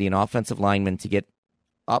Cincinnati an offensive lineman to get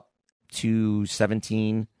up to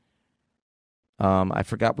 17. I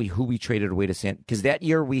forgot who we traded away to because that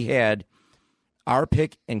year we had our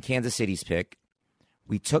pick and Kansas City's pick.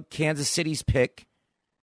 We took Kansas City's pick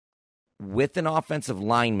with an offensive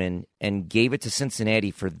lineman and gave it to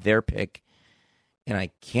Cincinnati for their pick. And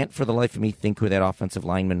I can't for the life of me think who that offensive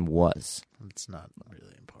lineman was. It's not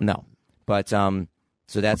really important. No. But so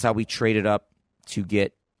that's how we traded up to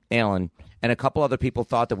get Allen. And a couple other people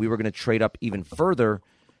thought that we were going to trade up even further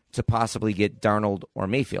to possibly get Darnold or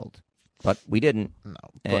Mayfield. But we didn't. No.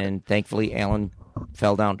 And thankfully, Allen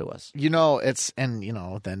fell down to us.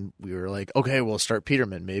 Then we were like, okay, we'll start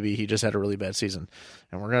Peterman. Maybe he just had a really bad season.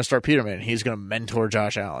 And we're going to start Peterman. And he's going to mentor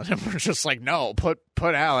Josh Allen. And we're just like, no, put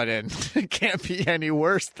Allen in. It can't be any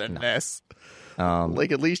worse than this. At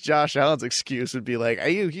least Josh Allen's excuse would be like,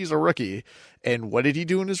 he's a rookie. And what did he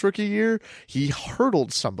do in his rookie year? He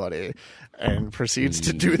hurdled somebody and proceeds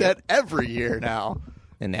to do that every year now.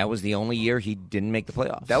 And that was the only year he didn't make the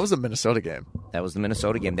playoffs. That was a Minnesota game. That was the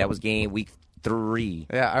Minnesota game. That was game week 3.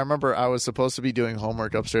 Yeah, I remember I was supposed to be doing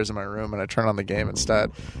homework upstairs in my room, and I turned on the game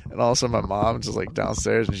instead. And all of a sudden, my mom just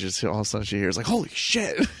downstairs, and all of a sudden she hears holy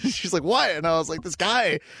shit! She's like, what? And I was like, this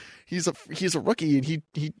guy, he's a rookie,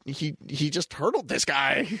 and he just hurdled this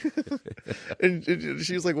guy. and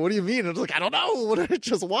she was like, what do you mean? And I was like, I don't know what I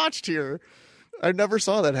just watched here. I never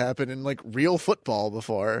saw that happen in real football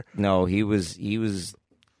before. No, he was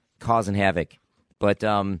causing havoc. But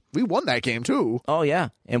we won that game too. Oh yeah,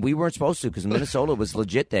 and we weren't supposed to because Minnesota was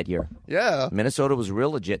legit that year. Yeah, Minnesota was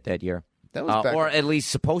real legit that year. That was back or at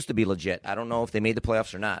least supposed to be legit. I don't know if they made the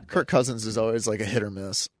playoffs or not. Kirk Cousins is always a hit or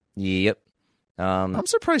miss. Yep. I'm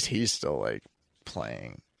surprised he's still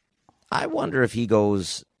playing. I wonder if he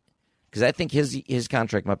goes because I think his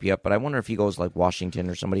contract might be up, but I wonder if he goes Washington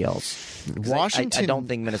or somebody else. Washington. I don't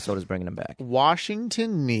think Minnesota's bringing him back.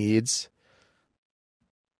 Washington needs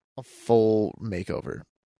a full makeover.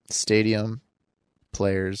 Stadium,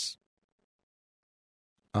 players.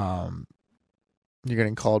 You're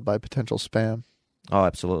getting called by potential spam. Oh,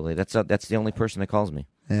 absolutely. That's the only person that calls me.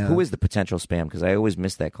 Yeah. Who is the potential spam? Because I always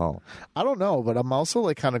miss that call. I don't know, but I'm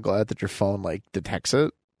also kind of glad that your phone detects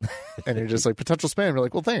it, and you're just potential spam. You're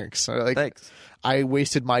like, well, thanks. Thanks. I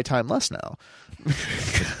wasted my time less now.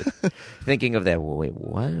 Thinking of that. Well, wait,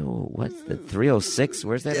 what? What's the 306?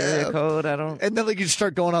 Where's that area code? I don't. And then you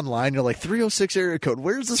start going online. You're like 306 area code.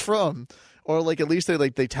 Where's this from? Or at least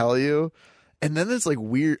they tell you. And then it's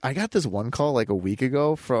weird. I got this one call a week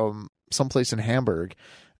ago from someplace in Hamburg,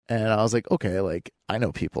 and I was like, okay, I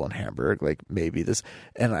know people in Hamburg. Maybe this.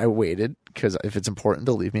 And I waited because if it's important,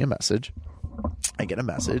 they'll leave me a message. I get a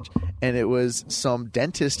message, and it was some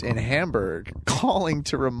dentist in Hamburg calling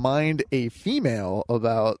to remind a female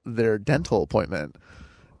about their dental appointment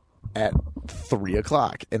at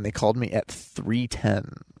 3:00, and they called me at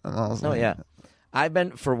 3:10. And I was yeah. I've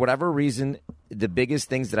been, for whatever reason, the biggest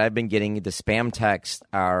things that I've been getting, the spam texts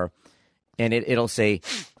are, and it'll say,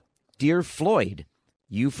 Dear Floyd,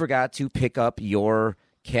 you forgot to pick up your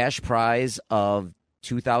cash prize of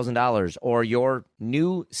 $2,000, or your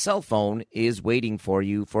new cell phone is waiting for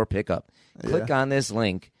you for pickup. Click on this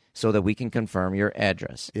link so that we can confirm your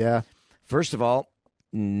address. Yeah. First of all,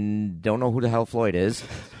 don't know who the hell Floyd is.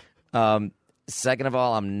 Second of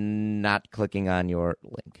all, I'm not clicking on your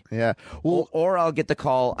link. Yeah. Well, or I'll get the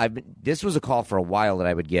call. This was a call for a while that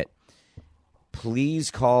I would get.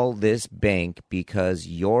 Please call this bank because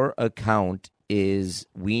your account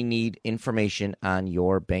we need information on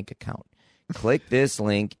your bank account. Click this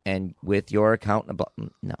link and with your account.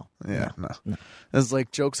 No. Yeah, no. It's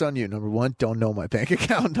joke's on you. Number one, don't know my bank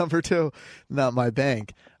account. Number two, not my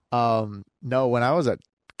bank. No, when I was at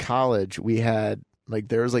college, we had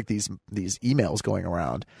there was these emails going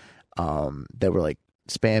around that were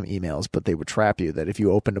spam emails, but they would trap you that if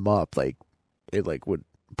you opened them up, it would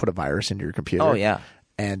put a virus into your computer. Oh yeah.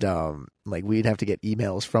 And we'd have to get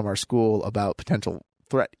emails from our school about potential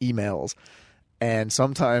threat emails. and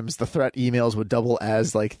sometimes the threat emails would double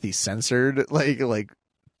as like the censored, like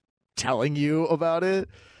telling you about it.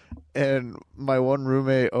 And my one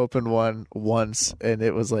roommate opened one once, and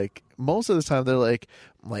it was like most of the time they're like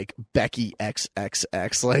Becky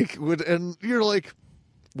XXX, and you're like,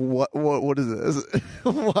 what is this?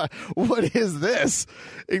 what is this?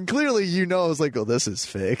 And clearly it's like, oh, this is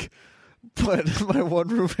fake. But my one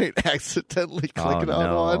roommate accidentally clicked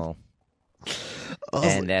on one.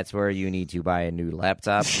 And that's where you need to buy a new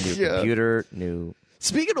laptop, new computer, new.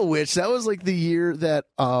 Speaking of which, that was like the year that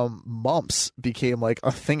mumps became like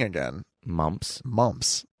a thing again. Mumps?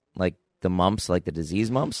 Like the mumps, like the disease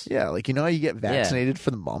mumps? Yeah, like how you get vaccinated for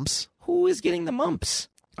the mumps? Who is getting the mumps?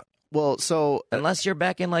 Well, so... Unless you're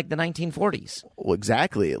back in like the 1940s. Well,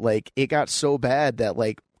 exactly. Like it got so bad that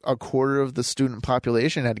like a quarter of the student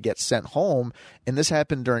population had to get sent home, and this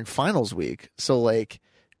happened during finals week. So like,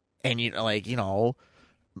 and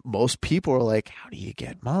most people are like, how do you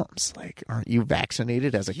get mumps? Like, aren't you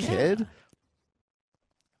vaccinated as a kid?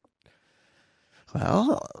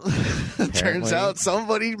 Well, it turns out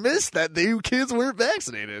somebody missed that kids weren't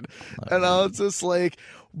vaccinated. And I was just like,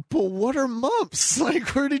 but what are mumps?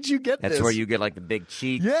 Like, where did you get this? That's where you get like the big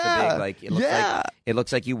cheeks. Yeah. The big, it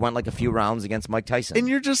looks like you won like a few rounds against Mike Tyson.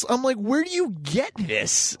 And I'm like, where do you get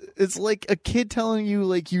this? It's like a kid telling you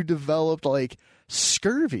like you developed like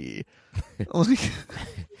scurvy.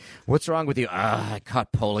 What's wrong with you? I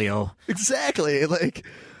caught polio. Exactly. Like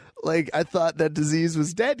I thought that disease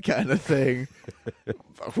was dead, kind of thing.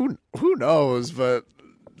 Who knows? But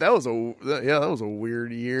that was a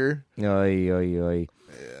weird year. Oy, oy, oy.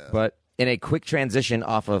 Yeah. But in a quick transition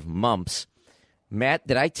off of mumps, Matt,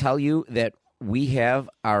 did I tell you that we have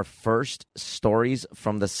our first Stories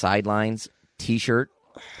from the Sidelines T-shirt?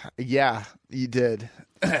 Yeah, you did.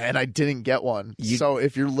 And I didn't get one. So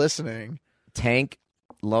if you're listening, Tank,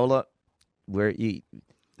 Lola,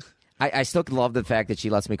 I still love the fact that she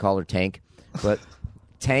lets me call her Tank, but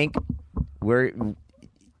Tank,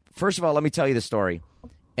 first of all, let me tell you the story.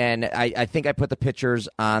 And I think I put the pictures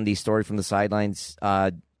on the Story from the Sidelines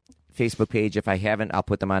Facebook page. If I haven't, I'll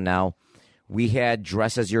put them on now. We had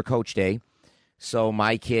Dress as Your Coach Day. So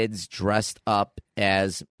my kids dressed up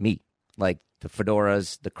as me, like the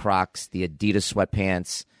fedoras, the Crocs, the Adidas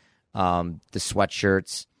sweatpants, the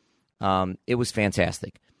sweatshirts. It was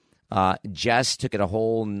fantastic. Jess took it a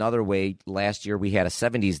whole nother way. Last year we had a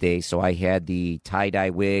 70s day, so I had the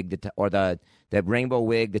tie-dye wig, the rainbow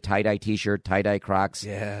wig, the tie-dye T-shirt, tie-dye Crocs.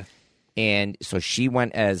 Yeah. And so she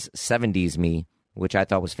went as 70s me, which I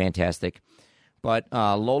thought was fantastic. But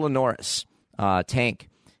Lola Norris, Tank,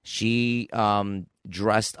 she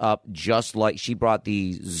dressed up just like, she brought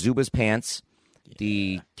the Zubaz pants,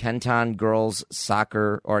 the Kenton girls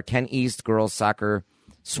soccer, or Ken East girls soccer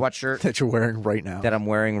sweatshirt that you're wearing right now. That I'm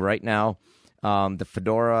wearing right now. The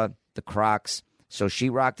fedora, the Crocs. So she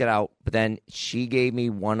rocked it out. But then she gave me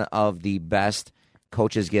one of the best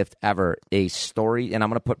coach's gift ever. A story, and I'm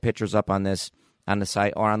going to put pictures up on this on the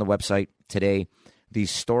site or on the website today. The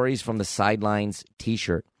Stories from the Sidelines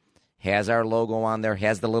T-shirt has our logo on there.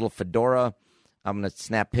 Has the little fedora. I'm going to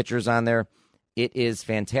snap pictures on there. It is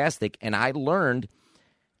fantastic. And I learned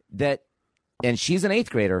that, and she's an 8th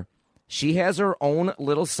grader, she has her own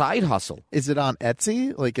little side hustle. Is it on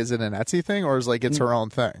Etsy? Like, is it an Etsy thing, or is it's her own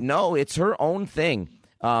thing? No, it's her own thing.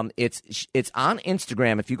 It's on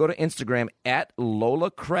Instagram. If you go to Instagram at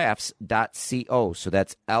lolacrafts.co, so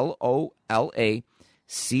that's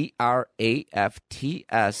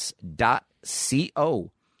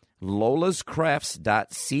LOLACRAFTS.co,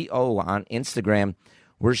 lolascrafts.co on Instagram,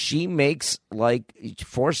 where she makes, like,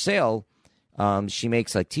 for sale, she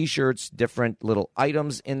makes like T-shirts, different little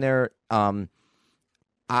items in there. I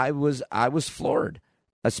was floored,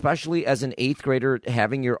 especially as an 8th grader,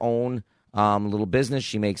 having your own little business.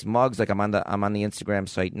 She makes mugs. Like I'm on the Instagram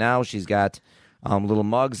site now. She's got little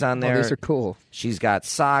mugs on there. Oh, these are cool. She's got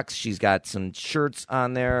socks. She's got some shirts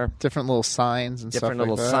on there. Different little signs and different stuff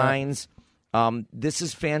little like that. signs. This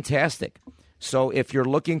is fantastic. So if you're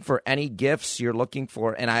looking for any gifts, you're looking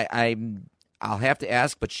for, and I'll have to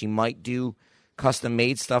ask, but she might do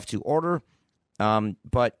custom-made stuff to order.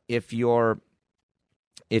 But if you're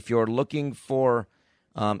looking for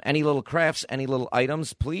any little crafts, any little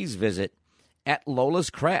items, please visit at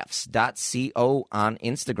lolascrafts.co on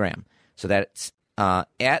Instagram. So that's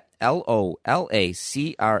at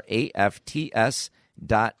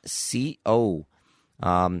LOLACRAFTS.co.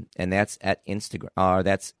 And that's at Instagram.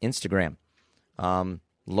 That's Instagram.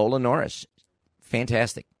 Lola Norris,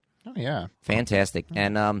 fantastic. Oh yeah, fantastic.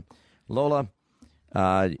 And Lola,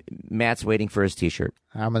 Matt's waiting for his T-shirt.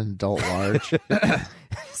 I'm an adult large.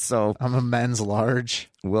 So I'm a men's large.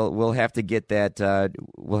 we'll have to get that.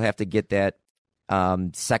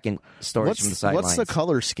 Second stories from the sidelines. What's the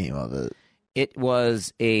color scheme of it? It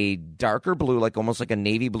was a darker blue, like almost like a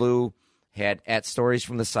navy blue. Had at stories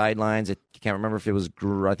from the sidelines. I can't remember if it was.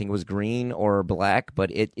 I think it was green or black, but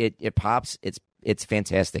it pops. It's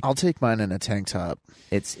fantastic. I'll take mine in a tank top.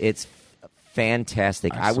 It's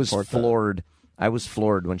fantastic. I was floored. I was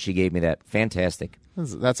floored when she gave me that. Fantastic.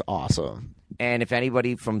 That's awesome. And if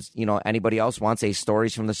anybody from anybody else wants a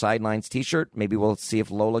stories from the sidelines T-shirt, maybe we'll see if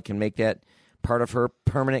Lola can make that part of her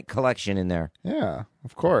permanent collection in there. Yeah,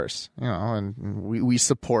 of course. And we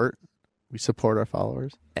support our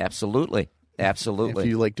followers. Absolutely. If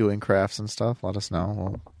you like doing crafts and stuff, let us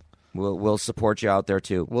know. We'll support you out there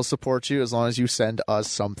too. We'll support you as long as you send us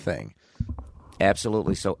something.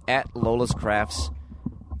 Absolutely. So at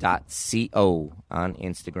lolascrafts.co on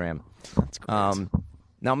Instagram. That's great.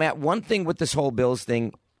 Now, Matt, one thing with this whole Bills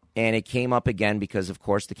thing, and it came up again because, of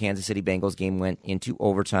course, the Kansas City Bengals game went into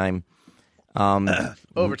overtime.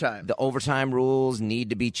 Overtime. The overtime rules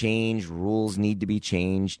need to be changed.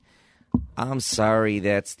 I'm sorry,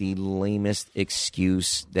 that's the lamest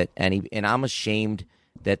excuse that and I'm ashamed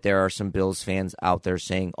that there are some Bills fans out there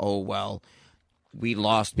saying, oh, well, we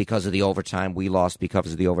lost because of the overtime.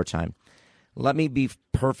 Let me be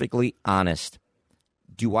perfectly honest.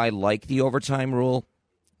 Do I like the overtime rule?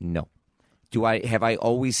 No. Have I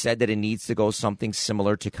always said that it needs to go something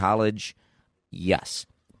similar to college? Yes.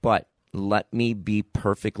 But let me be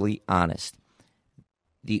perfectly honest.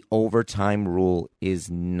 The overtime rule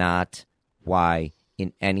is not why,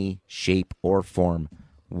 in any shape or form,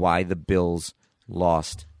 why the Bills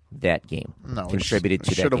lost that game. No, contributed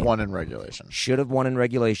to that game. Should have won in regulation. Should have won in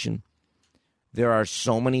regulation. There are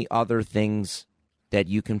so many other things that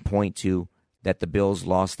you can point to that the Bills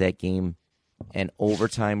lost that game, and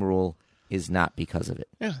overtime rule is not because of it.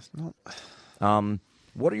 Yeah. No.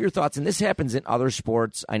 What are your thoughts? And this happens in other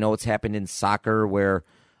sports. I know it's happened in soccer where,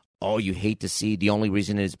 you hate to see the only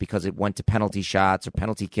reason is because it went to penalty shots or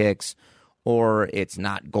penalty kicks, or it's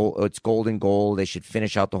not goal. It's golden goal. They should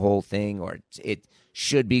finish out the whole thing, or it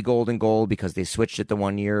should be golden goal because they switched it the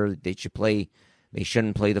 1 year. They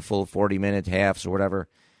shouldn't play the full 40-minute halves or whatever.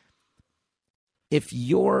 If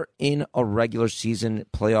you're in a regular season,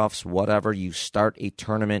 playoffs, whatever, you start a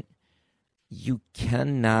tournament, you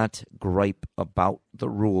cannot gripe about the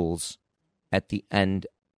rules at the end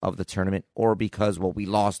of the tournament or because, we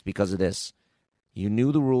lost because of this. You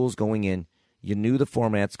knew the rules going in. You knew the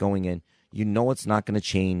formats going in. You know it's not going to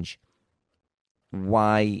change.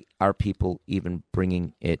 Why are people even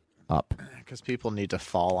bringing it up? Because people need to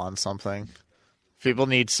fall on something. People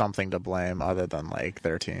need something to blame other than,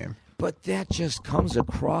 their team. But that just comes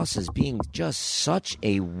across as being just such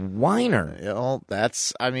a whiner.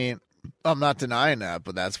 I'm not denying that,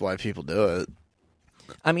 but that's why people do it.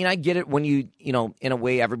 I mean, I get it when in a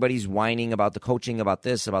way, everybody's whining about the coaching, about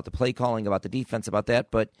this, about the play calling, about the defense, about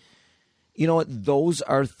that. But you know what? Those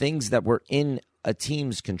are things that were in a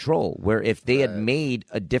team's control, where if they had made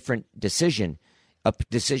a different decision, a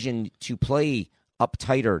decision to play up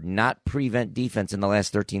tighter, not prevent defense in the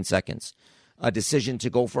last 13 seconds, a decision to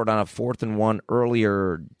go for it on a 4th and 1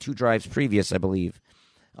 earlier, 2 drives previous, I believe,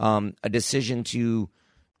 a decision to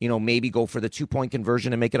maybe go for the 2-point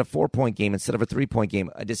conversion and make it a 4-point game instead of a 3-point game.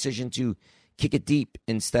 A decision to kick it deep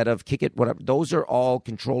instead of kick it whatever. Those are all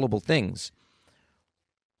controllable things.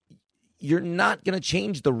 You're not going to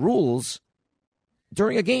change the rules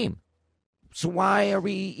during a game. So why are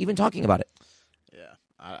we even talking about it? Yeah.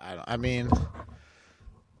 I mean,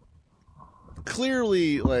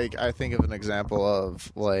 clearly, I think of an example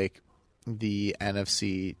of, the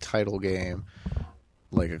NFC title game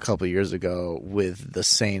a couple of years ago with the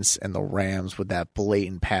Saints and the Rams with that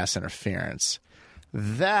blatant pass interference.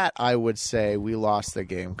 That, I would say, we lost the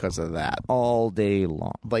game because of that. All day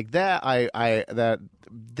long.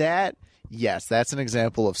 Yes, that's an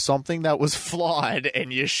example of something that was flawed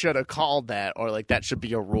and you should have called that, or that should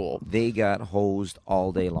be a rule. They got hosed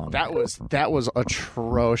all day long. That was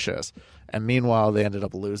atrocious. And meanwhile, they ended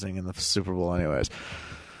up losing in the Super Bowl anyways.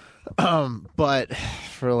 But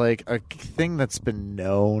for a thing that's been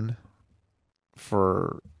known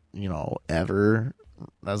for ever,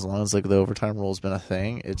 as long as the overtime rule has been a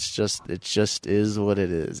thing, it just is what it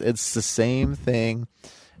is. It's the same thing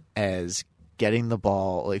as getting the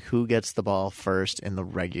ball. Who gets the ball first in the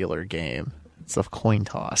regular game? It's a coin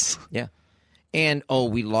toss. Yeah. And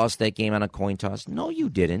we lost that game on a coin toss. No, you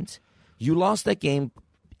didn't. You lost that game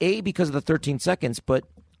because of the 13 seconds, but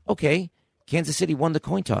okay. Kansas City won the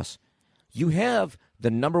coin toss. You have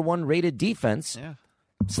the number 1 rated defense. Yeah.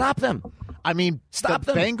 Stop them. I mean, Stop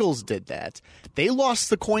the them. Bengals did that. They lost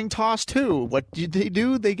the coin toss too. What did they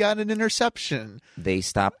do? They got an interception. They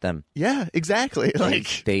stopped them. Yeah, exactly.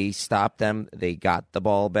 They stopped them. They got the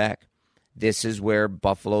ball back. This is where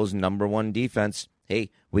Buffalo's number one defense. Hey,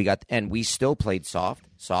 we still played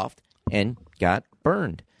soft, and got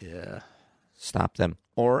burned. Yeah. Stop them.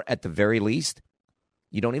 Or at the very least,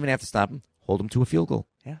 you don't even have to stop them. Hold them to a field goal.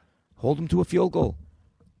 Yeah. Hold them to a field goal.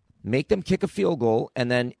 Make them kick a field goal,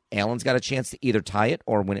 and then Allen's got a chance to either tie it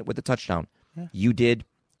or win it with a touchdown. Yeah. You did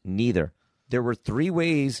neither. There were 3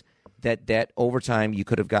 ways that overtime you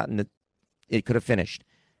could have gotten it could have finished.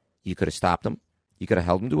 You could have stopped them. You could have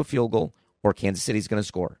held them to a field goal, or Kansas City's going to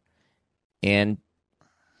score. And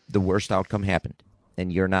the worst outcome happened,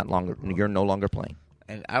 and you're no longer playing.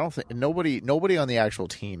 And I don't think nobody on the actual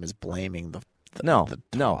team is blaming the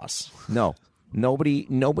toss. No.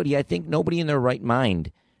 Nobody. I think nobody in their right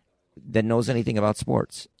mind that knows anything about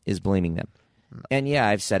sports is blaming them. No. And yeah,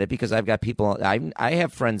 I've said it because I've got people. I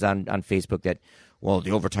have friends on Facebook that, well,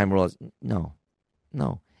 the overtime rule is no.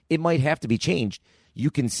 It might have to be changed. You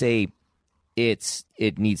can say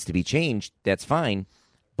it needs to be changed. That's fine,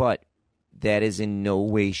 but that is in no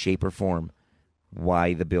way, shape, or form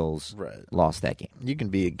why the Bills lost that game. You can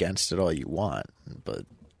be against it all you want, but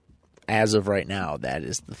as of right now, that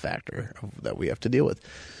is the factor that we have to deal with.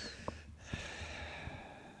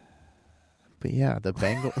 But yeah, the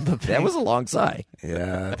Bengals. That was a long sigh.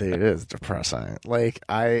 Yeah, it is depressing. Like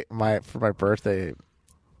for my birthday,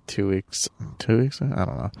 2 weeks. I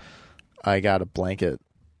don't know. I got a blanket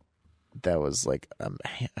that was like a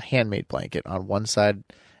handmade blanket. On one side,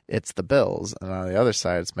 it's the Bills, and on the other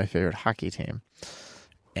side, it's my favorite hockey team.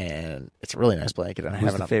 And it's a really nice blanket. And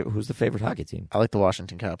Who's the favorite hockey team? I like the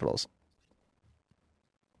Washington Capitals.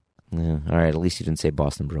 Yeah, all right. At least you didn't say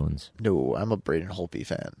Boston Bruins. No, I'm a Braden Holtby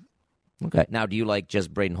fan. Okay. Now, do you like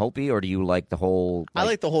just Braden Holtby, or do you like the whole? I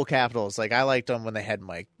like the whole Capitals. Like, I liked them when they had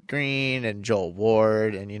Mike Green and Joel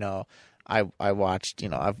Ward, and I watched.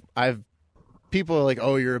 I've people are like,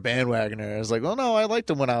 "Oh, you're a bandwagoner." I was like, "Well, no, I liked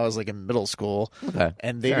them when I was like in middle school." Okay.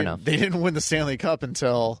 And they didn't win the Stanley Cup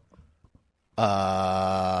until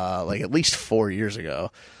like at least 4 years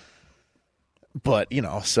ago. But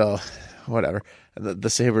so whatever. The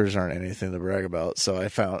Sabres aren't anything to brag about. So I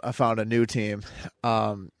found a new team.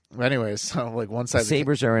 Anyways, so like one side the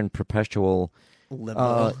Sabres are in perpetual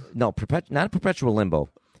limbo. Not perpetual limbo.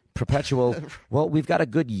 Perpetual. Well, we've got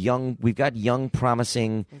young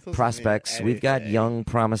promising prospects. We've got young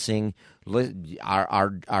promising.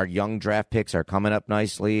 Our young draft picks are coming up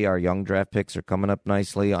nicely.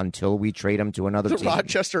 Until we trade them to another team. The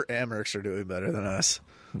Rochester Amherst are doing better than us.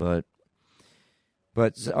 But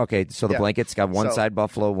okay, so the blankets got one side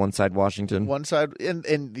Buffalo, one side Washington. One side, and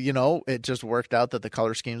it just worked out that the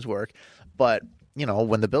color schemes work. But,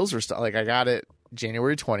 when the Bills were like, I got it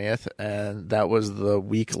January 20th, and that was the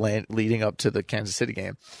week leading up to the Kansas City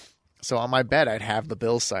game. So on my bed, I'd have the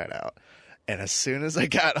Bills side out. And as soon as I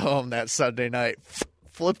got home that Sunday night,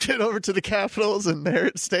 flipped it over to the Capitals, and there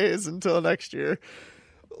it stays until next year.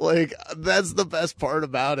 Like, that's the best part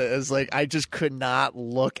about it, is like I just could not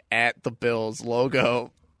look at the Bills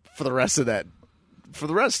logo for the rest of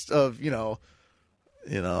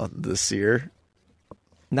this year.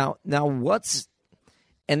 Now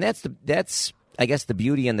that's I guess the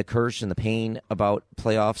beauty and the curse and the pain about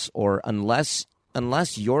playoffs, or unless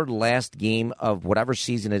your last game of whatever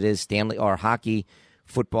season it is, Stanley or hockey,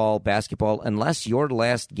 football, basketball, unless your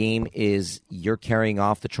last game is you're carrying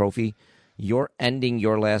off the trophy, you're ending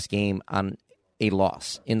your last game on a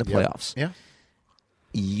loss in the playoffs. Yeah.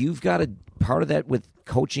 You've got a part of that with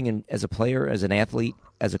coaching, and as a player, as an athlete,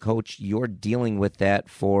 as a coach, you're dealing with that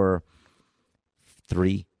for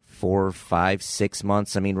 3, 4, 5, 6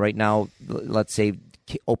 months. I mean, right now, let's say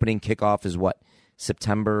opening kickoff is what?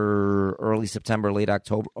 Early September, late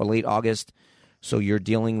October, or late August. So you're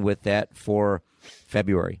dealing with that for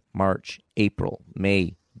February, March, April,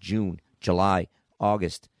 May, June, July,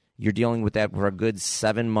 August. You're dealing with that for a good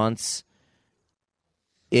 7 months.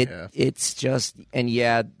 It's just, and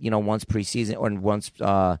once preseason or once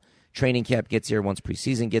training camp gets here, once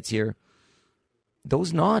preseason gets here,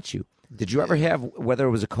 those gnaw at you. Did you ever have, whether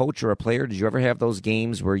it was a coach or a player, did you ever have those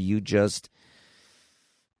games where you just,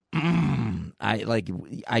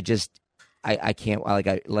 let's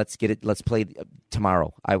get it, let's play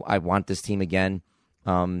tomorrow. I want this team again.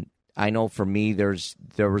 I know for me, there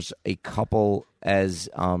was a couple as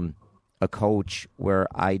a coach where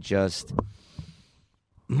I just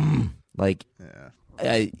and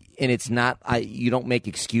it's not. You don't make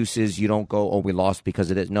excuses. You don't go, oh, we lost because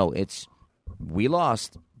of this. No, it's we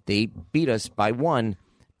lost. They beat us by 1,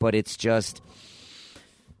 but it's just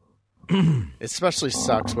especially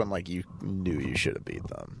sucks when like you knew you should have beat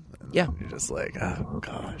them. And Yeah. you're just like, oh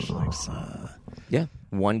gosh, like. Yeah.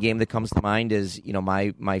 One game that comes to mind is,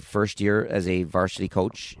 my first year as a varsity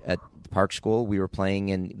coach at Park School. We were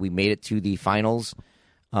playing and we made it to the finals,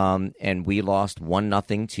 and we lost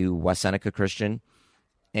 1-0 to West Seneca Christian.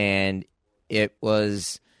 And it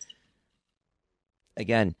was,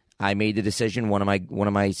 again, I made the decision. One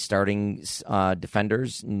of my starting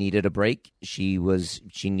defenders needed a break. She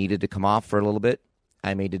needed to come off for a little bit.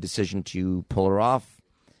 I made the decision to pull her off,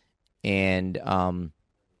 and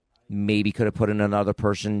maybe could have put in another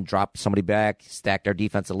person, dropped somebody back, stacked our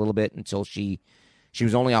defense a little bit until she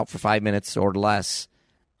was only out for 5 minutes or less,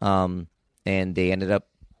 and they ended up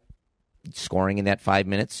scoring in that 5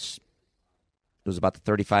 minutes. It was about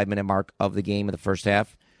the 35-minute mark of the game in the first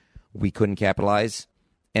half. We couldn't capitalize,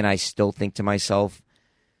 and I still think to myself,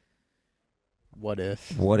 What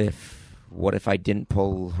if? What if I didn't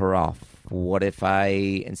pull her off? What if I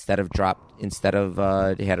instead of had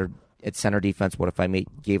her at center defense, what if I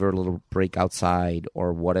gave her a little break outside?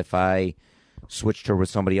 Or what if I switched her with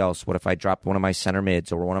somebody else? What if I dropped one of my center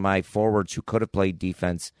mids or one of my forwards who could have played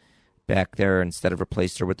defense back there instead of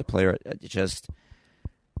replaced her with the player?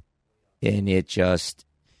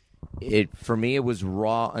 For me, it was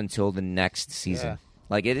raw until the next season. Yeah.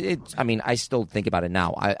 Like I still think about it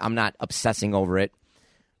now. I'm not obsessing over it.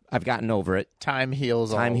 I've gotten over it. Time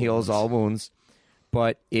heals all wounds.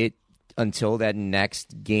 But until that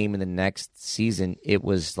next game in the next season, it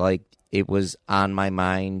was on my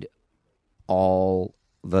mind all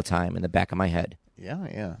the time, in the back of my head.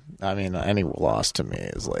 Yeah. I mean, any loss to me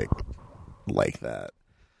is like that.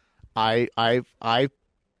 I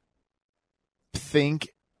think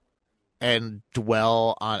and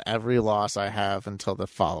dwell on every loss I have until the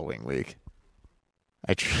following week.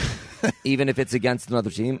 Even if it's against another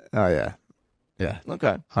team? Oh, yeah.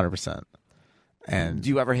 Okay. 100%. And do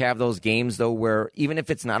you ever have those games, though, where even if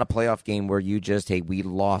it's not a playoff game, where you just, hey, we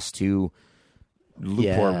lost to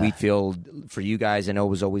Newport, Wheatfield? For you guys, I know it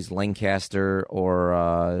was always Lancaster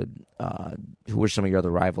or who were some of your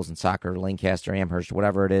other rivals in soccer, Lancaster, Amherst,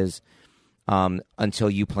 whatever it is, until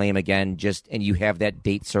you play them again, and you have that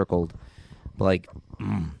date circled. Like,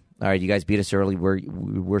 all right, you guys beat us early.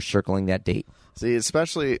 We're circling that date. See,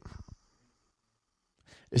 especially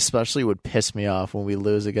would piss me off when we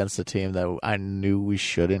lose against a team that I knew we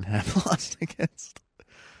shouldn't have lost against.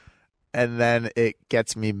 And then it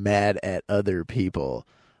gets me mad at other people.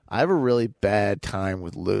 I have a really bad time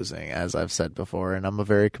with losing, as I've said before, and I'm a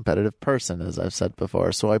very competitive person, as I've said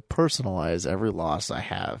before, so I personalize every loss I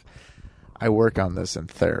have. I work on this in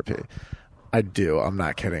therapy. I do. I'm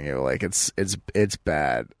not kidding you. Like, it's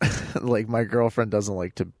bad. Like, my girlfriend doesn't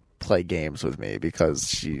like to play games with me because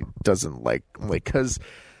she doesn't because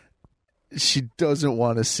she doesn't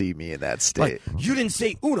want to see me in that state. Like, you didn't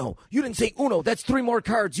say Uno. You didn't say Uno. That's 3 more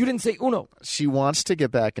cards. You didn't say Uno. She wants to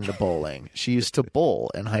get back into bowling. She used to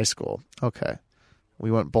bowl in high school. Okay.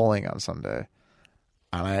 We went bowling on Sunday.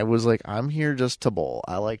 And I was like, I'm here just to bowl.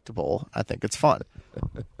 I like to bowl. I think it's fun.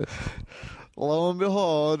 Lo and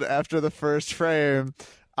behold, after the first frame,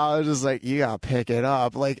 I was just like, you gotta pick it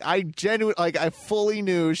up. Like, I fully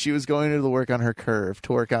knew she was going to work on her curve,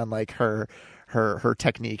 to work on like her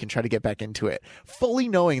technique and try to get back into it, fully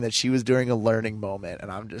knowing that she was during a learning moment.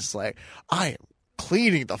 And I'm just like, I am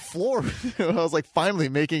cleaning the floor. I was like, finally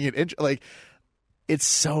making it like, it's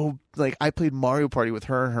so, like, I played Mario Party with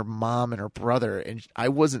her and her mom and her brother, and I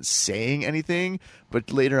wasn't saying anything,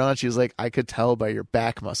 but later on she was like, I could tell by your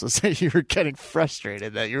back muscles that you were getting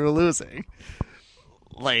frustrated that you were losing.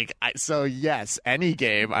 Like, so yes, any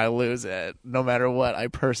game I lose it, no matter what, I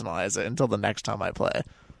personalize it until the next time I play.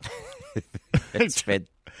 That's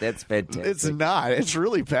fantastic. It's not. It's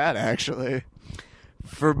really bad, actually.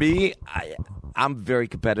 For me, I'm very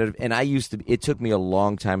competitive, and it took me a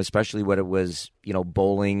long time, especially when it was,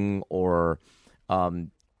 bowling or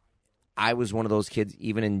I was one of those kids,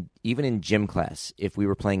 even in gym class, if we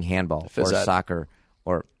were playing handball or soccer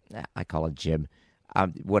or I call it gym,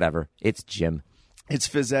 whatever, it's gym. It's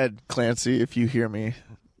phys ed, Clancy, if you hear me.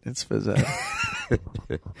 It's phys ed.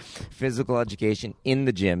 Physical education in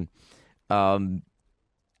the gym. I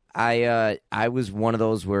was one of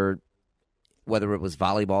those where, whether it was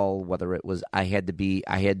volleyball, whether it was, I had to be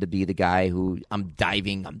the guy who, I'm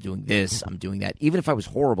diving, I'm doing this, I'm doing that. Even if I was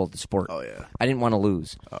horrible at the sport, I didn't want to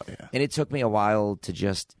lose. Oh yeah. And it took me a while to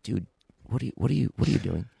just, dude, what are you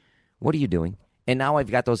doing? What are you doing? And now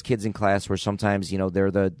I've got those kids in class where sometimes,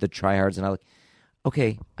 they're the tryhards, and I'm like,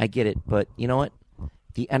 okay, I get it, but you know what?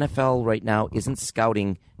 The NFL right now isn't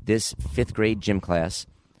scouting this 5th grade gym class.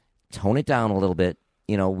 Tone it down a little bit.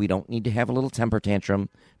 we don't need to have a little temper tantrum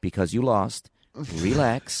because you lost.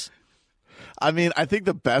 Relax. I mean, I think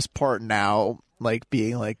the best part now, like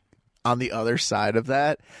being like on the other side of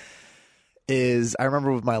that, is I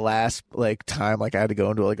remember with my last like time, like I had to go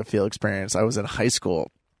into like a field experience. I was in high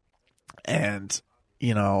school, and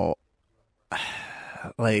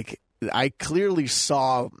like I clearly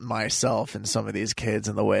saw myself in some of these kids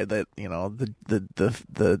in the way that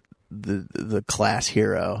the class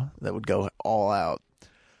hero that would go all out.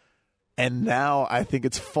 And now I think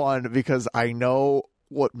it's fun because I know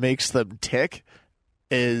what makes them tick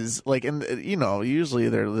is like, and usually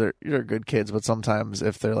they're good kids, but sometimes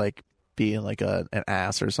if they're like being like an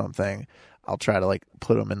ass or something, I'll try to like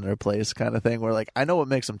put them in their place, kind of thing. Where like I know what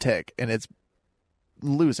makes them tick, and it's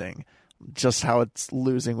losing, just how it's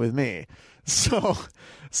losing with me. So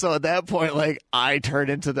at that point, like I turn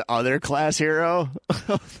into the other class hero.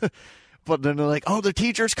 But then they're like, oh, the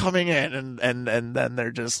teacher's coming in, and then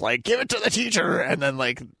they're just like, give it to the teacher, and then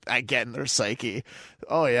like I get in their psyche.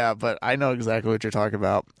 Oh yeah, but I know exactly what you're talking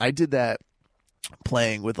about. I did that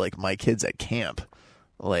playing with like my kids at camp,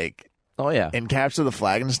 like in Capture the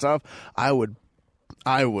Flag and stuff. I would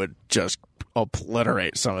just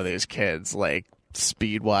obliterate some of these kids, like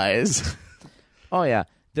speed wise. Oh yeah,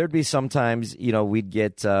 there'd be sometimes we'd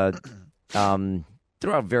get.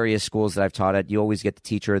 Throughout various schools that I've taught at, you always get the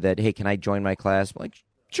teacher that, hey, can I join my class? I'm like,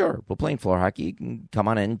 sure, we're playing floor hockey. You can come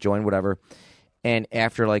on in, join, whatever. And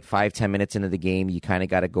after like 5-10 minutes into the game, you kind of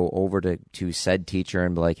got to go over to said teacher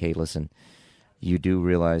and be like, hey, listen, you do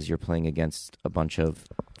realize you're playing against a bunch of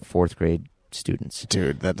fourth grade students.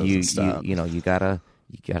 Dude, that doesn't stop.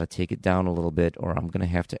 You gotta take it down a little bit, or I'm gonna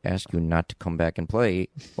have to ask you not to come back and play,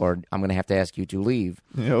 or I'm gonna have to ask you to leave.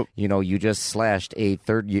 Yep. You just slashed a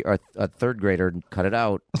third grader. Cut it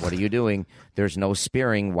out. What are you doing? There's no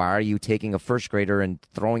spearing. Why are you taking a first grader and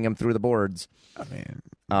throwing him through the boards? I mean,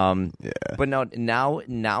 yeah. But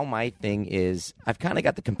now my thing is I've kind of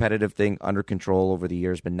got the competitive thing under control over the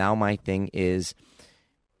years, but now my thing is.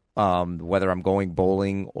 Whether I'm going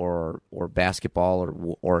bowling or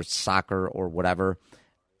basketball or soccer or whatever,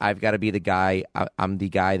 I've got to be the guy. I'm the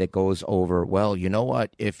guy that goes over, well, you know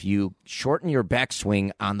what? If you shorten your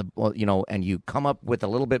backswing on the, and you come up with a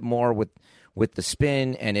little bit more with the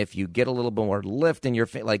spin, and if you get a little bit more lift in your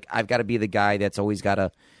like, I've got to be the guy that's always got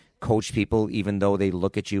to coach people, even though they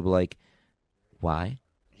look at you like, why?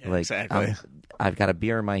 Yeah, like, exactly. I've got a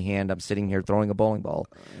beer in my hand. I'm sitting here throwing a bowling ball.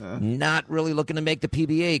 Not really looking to make the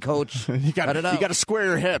PBA, coach. You got to square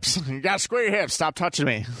your hips. You got to square your hips. Stop touching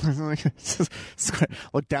me.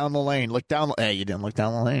 Look down the lane. Hey, you didn't look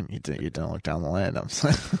down the lane. You didn't look down the lane.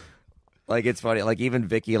 Like, it's funny. Like, even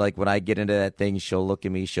Vicky, like, when I get into that thing, she'll look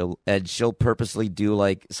at me. She'll purposely do,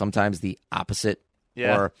 like, sometimes the opposite.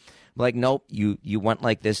 Yeah. Or, like, nope, you went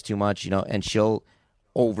like this too much, and she'll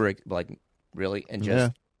like, really, and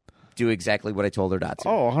just do exactly what I told her not to.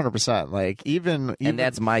 Oh, 100%. Like, even and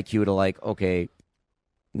that's my cue to, like, okay,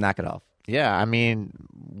 knock it off. Yeah, I mean,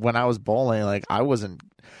 when I was bowling, like, I wasn't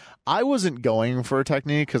going for a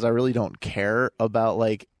technique because I really don't care about,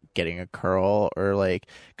 like, getting a curl or, like,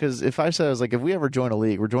 because if I said, like, if we ever join a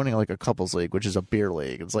league, we're joining, like, a couples league, which is a beer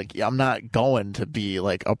league. It's like, I'm not going to be,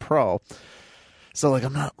 like, a pro. So, like,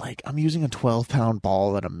 I'm not, like, I'm using a 12-pound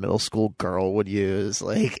ball that a middle school girl would use,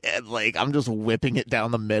 like, and, like, I'm just whipping it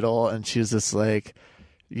down the middle, and she's just, like,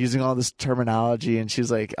 using all this terminology, and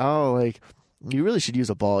she's like, oh, like, you really should use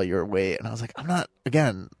a ball your weight. And I was like, I'm not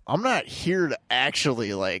here to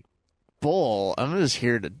actually, like, bowl. I'm just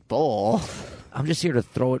here to bowl. I'm just here to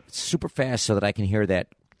throw it super fast so that I can hear that.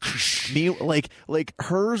 Like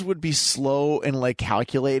hers would be slow and like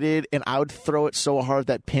calculated, and I would throw it so hard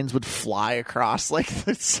that pins would fly across like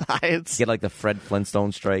the sides. Get like the Fred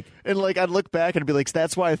Flintstone strike. And like I'd look back and be like,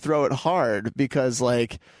 that's why I throw it hard, because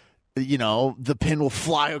like, the pin will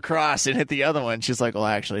fly across and hit the other one. She's like, well,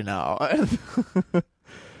 actually, no.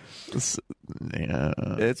 Yeah,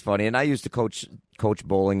 it's funny. And I used to coach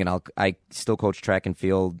bowling, and I still coach track and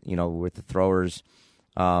field, with the throwers.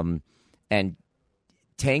 And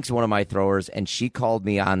Tank's one of my throwers, and she called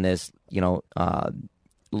me on this,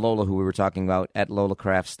 Lola, who we were talking about at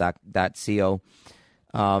lolacrafts.co.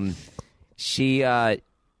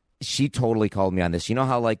 She totally called me on this. You know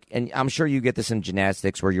how, like, and I'm sure you get this in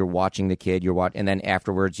gymnastics where you're watching the kid, and then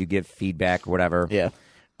afterwards you give feedback or whatever.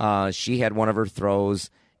 Yeah. She had one of her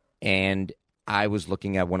throws, and I was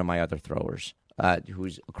looking at one of my other throwers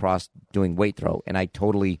who's across doing weight throw, and I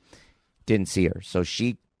totally didn't see her. So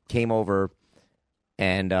she came over,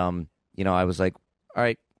 and, I was like, all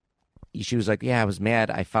right. She was like, yeah, I was mad.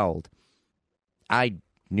 I fouled. I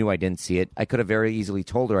knew I didn't see it. I could have very easily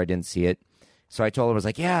told her I didn't see it. So I told her, I was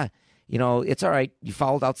like, yeah, it's all right. You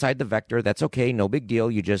fouled outside the vector. That's okay. No big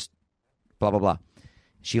deal. You just blah, blah, blah.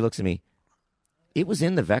 She looks at me. It was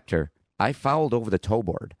in the vector. I fouled over the toe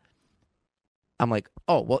board. I'm like,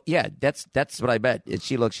 oh, well, yeah, that's what I bet. And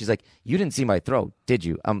she looks, she's like, you didn't see my throw, did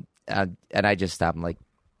you? And I just stopped. I'm like,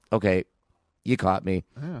 okay, you caught me.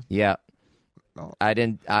 Yeah. No. I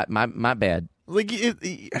didn't, my bad. Like,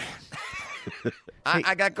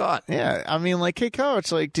 I got caught. Yeah, I mean, like, hey,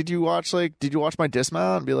 coach, like, did you watch my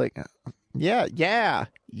dismount? And be like, yeah.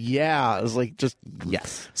 I was like, just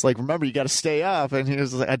Yes. It's like, remember, you got to stay up. And he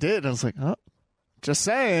was like, I did. And I was like, oh, just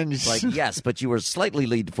saying. Like, yes, but you were slightly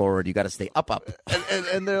leaned forward. You got to stay up.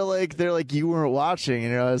 and they're like, you weren't watching.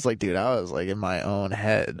 And I was like, dude, I was like in my own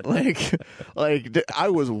head. Like I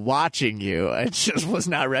was watching you. I just was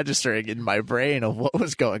not registering in my brain of what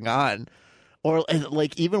was going on. Or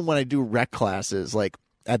like, even when I do rec classes, like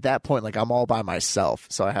at that point, like I'm all by myself.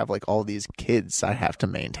 So I have like all these kids I have to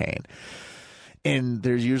maintain. And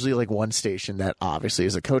there's usually like one station that obviously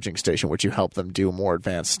is a coaching station, which you help them do more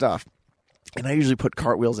advanced stuff. And I usually put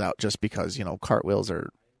cartwheels out just because, cartwheels are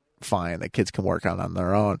fine that kids can work on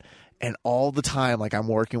their own. And all the time, like, I'm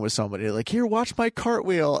working with somebody, like, here, watch my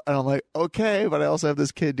cartwheel. And I'm like, okay. But I also have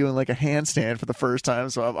this kid doing, like, a handstand for the first time.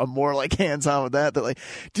 So I'm more, like, hands-on with that. They're like,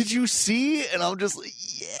 did you see? And I'm just like,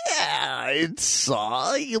 yeah, I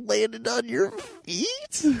saw. You landed on your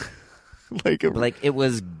feet. like it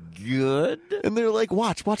was good. And they're like,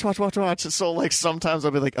 watch. So, like, sometimes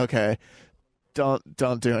I'll be like, okay, don't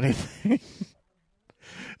do anything.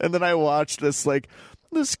 And then I watch this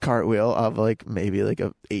cartwheel of like maybe like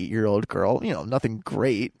a 8-year-old girl, nothing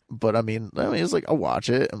great, but I mean it's like, I'll watch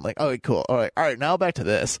it. I'm like, oh, cool. All right, now back to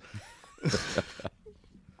this.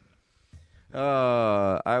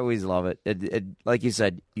 I always love it. It. Like you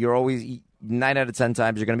said, you're always 9 out of 10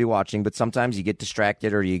 times you're going to be watching, but sometimes you get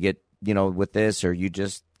distracted or you get, with this, or you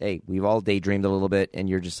just, hey, we've all daydreamed a little bit and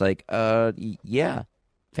you're just like, yeah,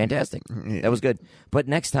 fantastic. Yeah. That was good. But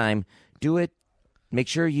next time, do it. Make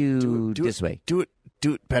sure you do this way. Do it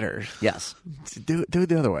better. Yes. Do it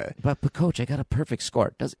the other way. But coach, I got a perfect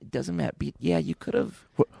score. Doesn't matter. Yeah, you could have.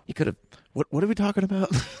 You could have. What are we talking about?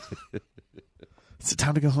 Is it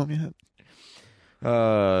time to go home yet?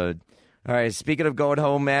 All right. Speaking of going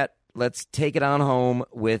home, Matt, let's take it on home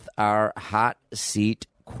with our hot seat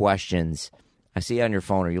questions. I see you on your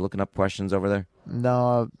phone. Are you looking up questions over there?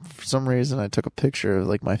 No, for some reason I took a picture of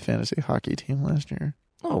like my fantasy hockey team last year.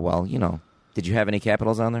 Oh well, Did you have any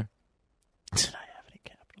Capitals on there? Did I have any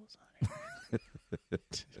Capitals on there?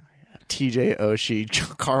 TJ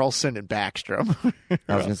Oshie, Carlson, and Backstrom.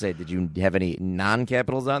 I was going to say, did you have any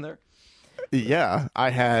non-Capitals on there? Yeah, I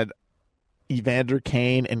had Evander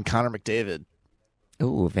Kane and Connor McDavid.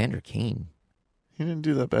 Oh, Evander Kane. He didn't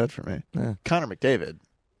do that bad for me. Connor McDavid.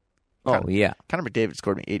 Yeah. Connor McDavid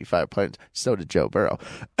scored me 85 points. So did Joe Burrow.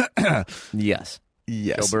 Yes.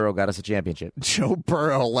 Yes. Joe Burrow got us a championship. Joe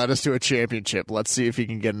Burrow led us to a championship. Let's see if he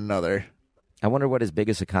can get another. I wonder what his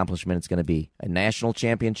biggest accomplishment is going to be. A national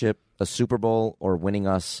championship, a Super Bowl, or winning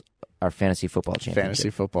us our fantasy football championship. Fantasy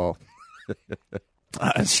football.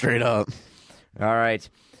 Straight up. All right.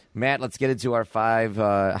 Matt, let's get into our 5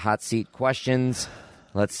 hot seat questions.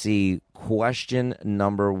 Let's see. Question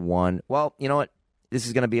number 1. Well, you know what? This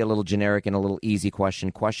is going to be a little generic and a little easy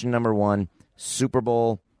question. Question number 1, Super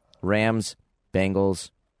Bowl, Rams,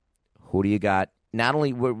 Bengals. Who do you got? Not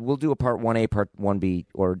only we'll do a part 1A, part 1B,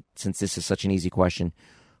 or since this is such an easy question,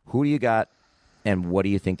 who do you got, and what do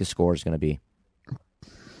you think the score is going to be?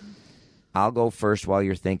 I'll go first while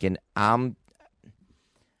you're thinking. I'm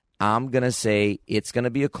going to say it's going to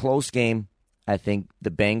be a close game. I think the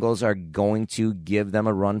Bengals are going to give them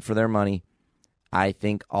a run for their money. I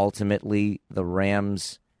think ultimately the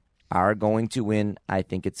Rams are going to win. I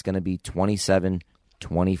think it's going to be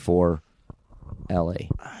 27-24 LA,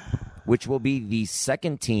 which will be the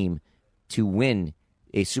second team to win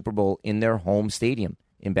a Super Bowl in their home stadium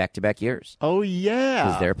in back-to-back years. Oh, yeah.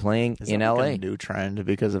 Because they're playing in LA. Like a new trend?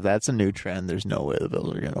 Because if that's a new trend, there's no way the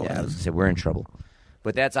Bills are going to win. Yeah, I was gonna say, we're in trouble.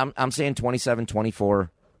 But I'm saying 27-24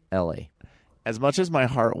 LA. As much as my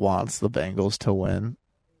heart wants the Bengals to win,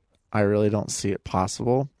 I really don't see it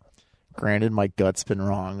possible. Granted, my gut's been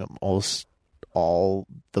wrong almost all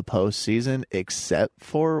the postseason, except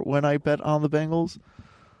for when I bet on the Bengals.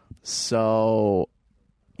 So,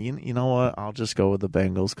 you know what? I'll just go with the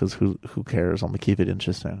Bengals because who cares? I'm gonna keep it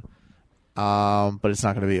interesting. But it's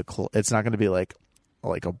not gonna be it's not gonna be like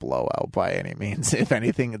a blowout by any means. If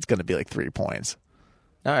anything, it's gonna be like 3 points.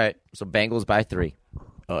 All right, so Bengals by 3.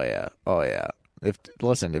 Oh yeah. If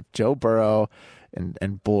Joe Burrow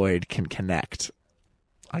and Boyd can connect,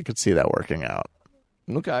 I could see that working out.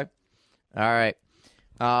 Okay. All right.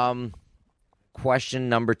 Question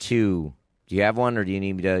number 2. Do you have one, or do you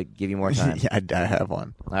need me to give you more time? Yeah, I have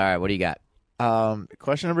one. All right, what do you got?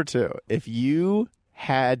 Question number 2. If you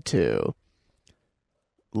had to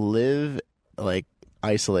live like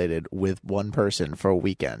isolated with one person for a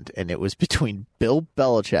weekend, and it was between Bill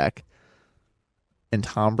Belichick and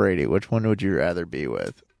Tom Brady, which one would you rather be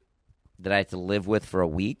with? That I have to live with for a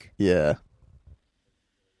week? Yeah.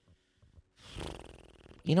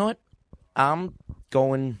 You know what? I'm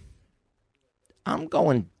going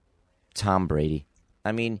Tom Brady.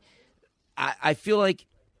 I mean, I feel like,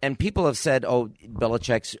 and people have said, oh,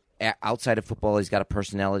 Belichick's outside of football, he's got a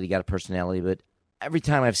personality, but every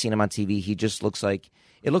time I've seen him on TV, he just looks like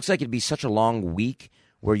it'd be such a long week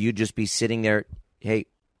where you'd just be sitting there, hey,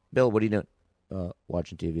 Bill, what are you doing?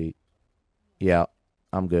 Watching TV. Yeah,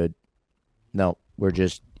 I'm good. No, we're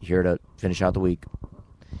just here to finish out the week.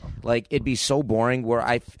 Like, it'd be so boring where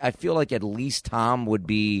I feel like at least Tom would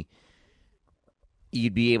be,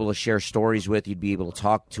 you'd be able to share stories with, you'd be able to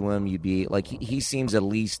talk to him, you'd be, like, he seems at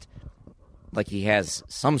least like he has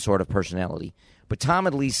some sort of personality. But Tom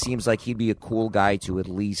at least seems like he'd be a cool guy to at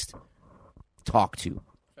least talk to,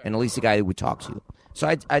 and at least a guy who would talk to.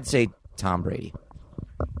 So I'd say Tom Brady.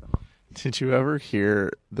 Did you ever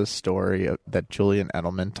hear the story that Julian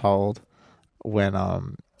Edelman told when I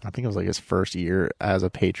think it was like his first year as a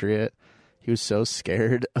Patriot? He was so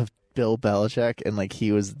scared of Bill Belichick, and like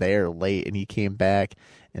he was there late, and he came back,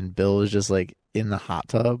 and Bill was just like in the hot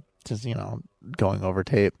tub, just going over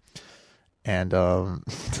tape, and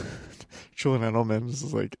Julian Edelman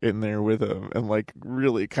was like in there with him, and like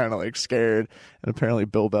really kind of like scared, and apparently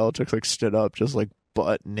Bill Belichick like stood up just like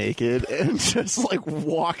butt naked and just like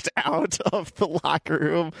walked out of the locker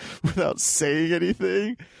room without saying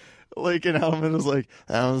anything. Like, and Edelman was like,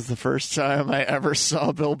 that was the first time I ever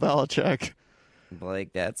saw Bill Belichick.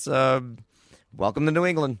 Like, that's welcome to New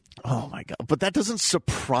England. Oh my God. But that doesn't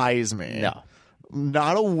surprise me. No.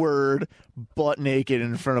 Not a word, butt naked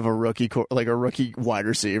in front of a rookie wide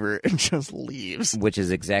receiver, and just leaves. Which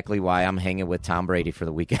is exactly why I'm hanging with Tom Brady for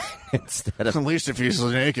the weekend instead of. At least if he's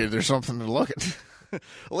naked, there's something to look at. At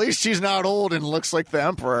least he's not old and looks like the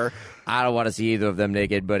Emperor. I don't want to see either of them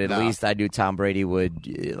naked, but at least I knew Tom Brady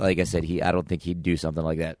would. Like I said, I don't think he'd do something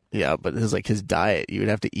like that. Yeah, but his diet, you would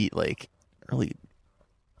have to eat like really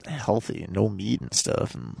healthy and no meat and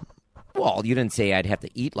stuff. And well, you didn't say I'd have to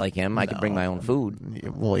eat like him. I could bring my own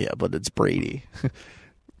food. Well, yeah, but it's Brady.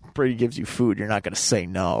 Brady gives you food. You're not going to say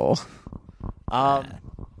no.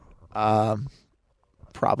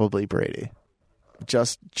 Probably Brady.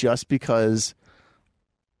 Just because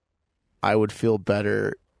I would feel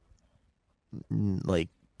better like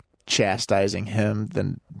chastising him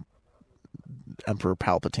than Emperor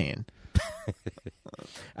Palpatine.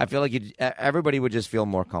 I feel like everybody would just feel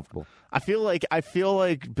more comfortable. I feel like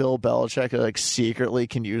Bill Belichick like secretly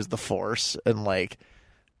can use the Force, and like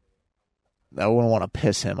I wouldn't want to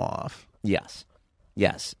piss him off. Yes.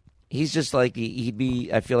 He's just like he'd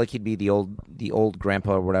be. I feel like he'd be the old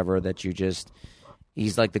grandpa or whatever that you just.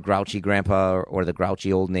 He's like the grouchy grandpa or the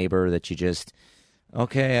grouchy old neighbor that you just.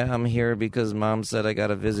 Okay, I'm here because Mom said I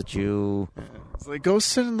gotta visit you. It's like, go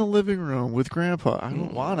sit in the living room with Grandpa. I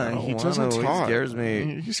don't wanna. He doesn't talk. He scares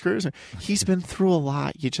me. He scares me. He's been through a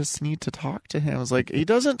lot. You just need to talk to him. It's like, he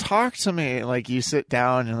doesn't talk to me. Like, you sit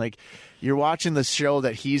down and like you're watching the show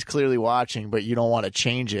that he's clearly watching, but you don't want to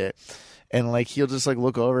change it. And like he'll just like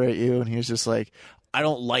look over at you, and he's just like, I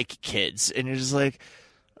don't like kids. And you're just like,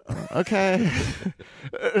 okay.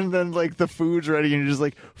 And then like the food's ready, and you're just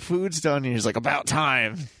like, food's done, and you're just like, about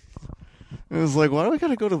time. And it was like, why do we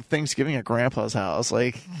gotta go to Thanksgiving at Grandpa's house?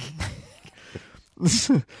 Like,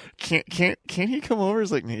 can't he come over?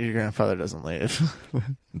 It's like, no, your grandfather doesn't leave.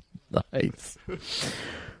 Nice.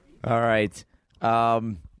 All right. All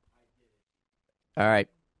right.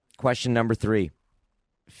 Question number 3.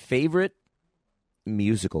 Favorite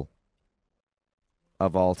musical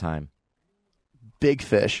of all time? Big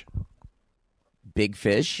Fish. Big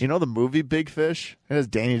Fish? You know the movie Big Fish? It has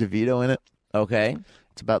Danny DeVito in it. Okay.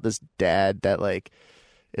 It's about this dad that like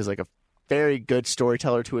is like a very good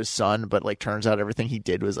storyteller to his son, but like turns out everything he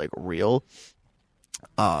did was like real.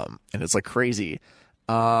 And it's like crazy.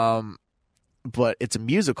 But it's a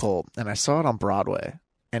musical, and I saw it on Broadway,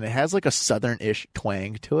 and it has like a southern-ish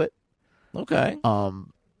twang to it. Okay.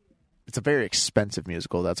 It's a very expensive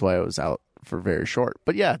musical. That's why it was out for very short.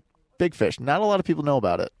 But yeah, Big Fish. Not a lot of people know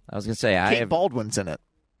about it. I was going to say, Kate Baldwin's in it.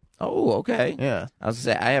 Oh, okay. Yeah. I was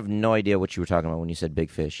going to say, I have no idea what you were talking about when you said Big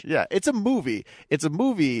Fish. Yeah, it's a movie. It's a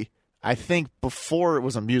movie, I think, before it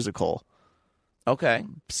was a musical. Okay.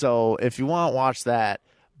 So if you want, watch that.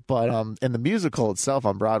 But in the musical itself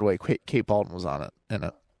on Broadway, Kate Baldwin was in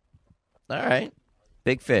it. All right.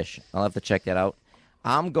 Big Fish. I'll have to check that out.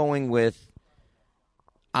 I'm going with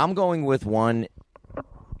one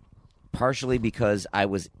partially because I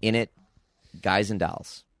was in it, Guys and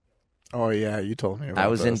Dolls. Oh yeah, you told me about I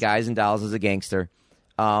was in this. Guys and Dolls as a gangster.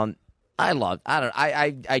 I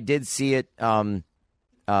did see it in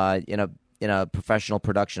a professional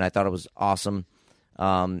production. I thought it was awesome.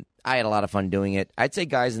 I had a lot of fun doing it. I'd say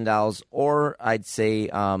Guys and Dolls, or I'd say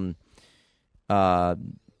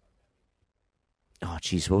oh,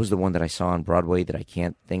 geez, what was the one that I saw on Broadway that I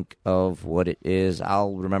can't think of what it is?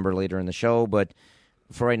 I'll remember later in the show, but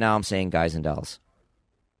for right now, I'm saying Guys and Dolls.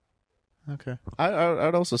 Okay.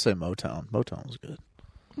 I'd also say Motown. Motown was good.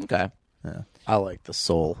 Okay. Yeah. I like the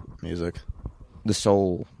soul music. The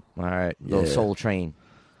Soul. All right. The Soul Train.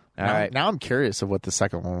 All right. Now I'm curious of what the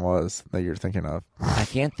second one was that you're thinking of. I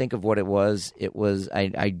can't think of what it was. It was,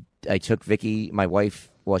 I took Vicky, my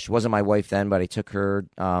wife. Well, she wasn't my wife then, but I took her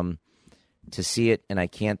to see it, and I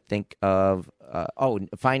can't think of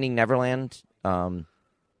Finding Neverland, the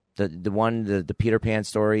Peter Pan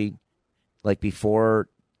story, like before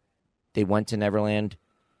they went to Neverland.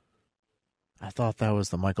 I thought that was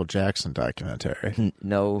the Michael Jackson documentary.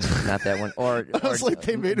 No, not that one. Or was like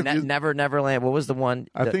they made a Neverland. What was the one?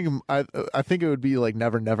 I think it would be like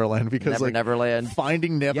Neverland because Neverland.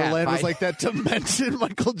 Finding Neverland was like that demented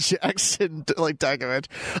Michael Jackson like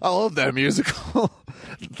documentary. I love that musical.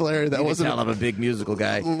 Larry, that wasn't. I'm a big musical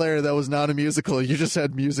guy. Larry, that was not a musical. You just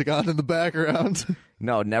had music on in the background.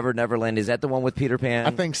 No, Neverland. Is that the one with Peter Pan? I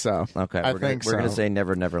think so. Okay, we're going to say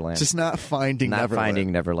Neverland. Just not Finding Neverland. Not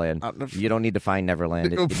Finding Neverland. You don't need to find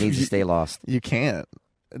Neverland. It needs to stay lost. You can't.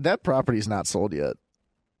 That property's not sold yet.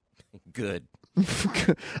 Good.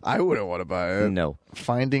 I wouldn't want to buy it. No.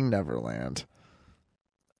 Finding Neverland.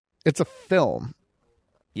 It's a film.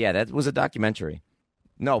 Yeah, that was a documentary.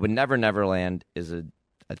 No, but Neverland is I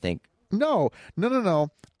think. No.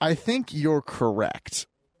 I think you're correct.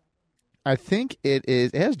 I think it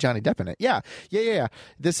is. It has Johnny Depp in it. Yeah.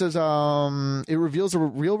 This is it reveals a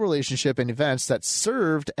real relationship and events that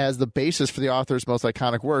served as the basis for the author's most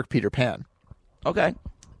iconic work, Peter Pan. Okay.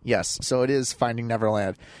 Yes. So it is Finding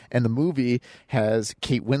Neverland, and the movie has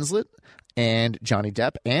Kate Winslet and Johnny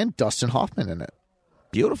Depp and Dustin Hoffman in it.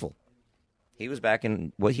 Beautiful. He was back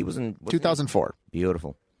in he was in 2004.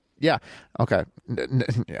 Beautiful. Yeah. Okay.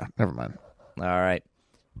 Yeah. Never mind. All right.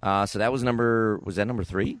 So that was was that number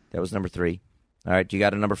 3? That was number 3. All right. Do you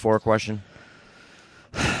got a number 4 question?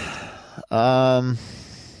 You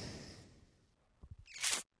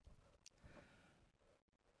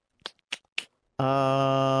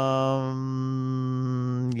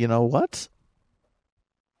know what?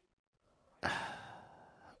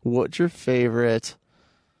 What's your favorite?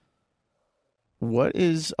 What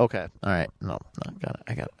is okay? All right. No,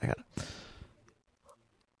 I got it.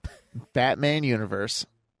 Batman universe.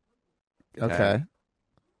 Okay.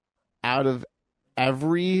 Out of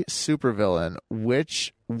every supervillain,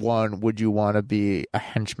 which one would you want to be a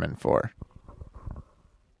henchman for?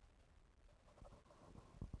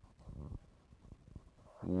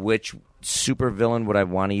 Which supervillain would I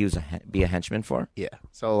want to be a henchman for? Yeah.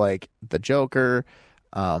 So like the Joker,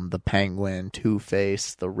 the Penguin,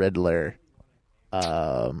 Two-Face, the Riddler,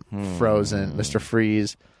 Frozen, Mr.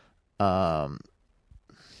 Freeze.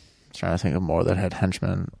 Trying to think of more that had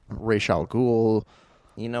henchmen. Ra's al Ghul.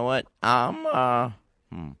 You know what? I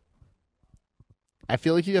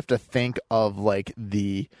feel like you have to think of like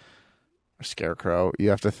the Scarecrow. You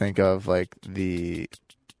have to think of like the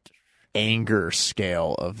anger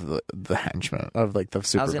scale of the henchman of like the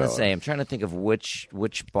supervillain. I was going to say, I'm trying to think of which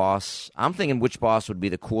boss. I'm thinking which boss would be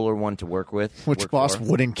the cooler one to work with. Which boss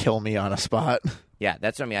wouldn't kill me on a spot. Yeah,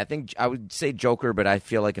 that's what I mean. I think I would say Joker, but I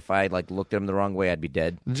feel like if I like looked at him the wrong way, I'd be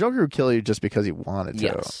dead. The Joker would kill you just because he wanted to.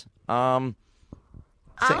 Yes. Same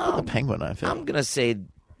with the Penguin, I feel. I'm going to say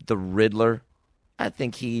the Riddler. I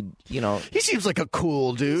think he seems like a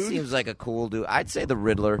cool dude. Seems like a cool dude. I'd say the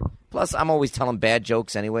Riddler. Plus, I'm always telling bad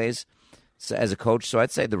jokes anyways as a coach, so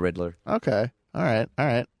I'd say the Riddler. Okay. All right.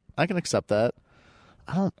 I can accept that.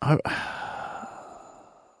 I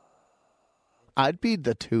would be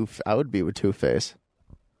with Two-Face.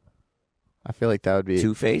 I feel like that would be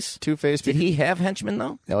Two-Face. Two-Face. Did he have henchmen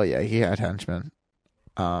though? Oh yeah, he had henchmen.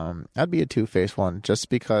 I'd be a Two-Face one just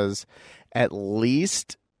because at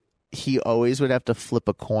least he always would have to flip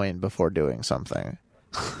a coin before doing something.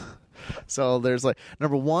 So there's like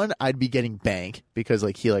number 1, I'd be getting bank because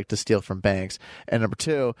like he liked to steal from banks, and number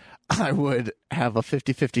 2, I would have a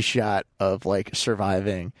 50-50 shot of like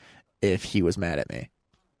surviving if he was mad at me.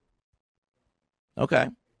 Okay.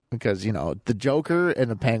 Because, the Joker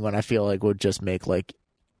and the Penguin, I feel like would just make like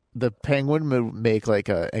the Penguin would make like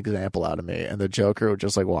an example out of me, and the Joker would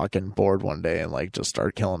just like walk in bored one day and like just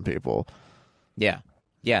start killing people. Yeah.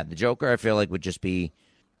 Yeah, the Joker, I feel like, would just be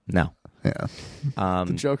no. Yeah.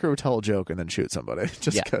 The Joker would tell a joke and then shoot somebody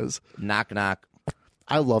just because. Knock, knock.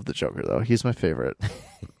 I love the Joker, though. He's my favorite.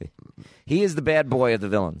 He is the bad boy of the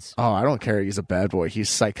villains. Oh, I don't care. He's a bad boy. He's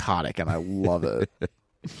psychotic, and I love it.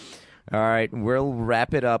 All right, we'll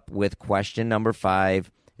wrap it up with question number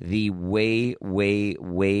 5. The way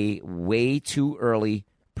too early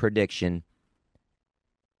prediction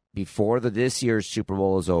before this year's Super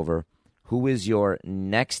Bowl is over. Who is your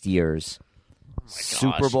next year's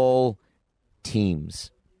Super Bowl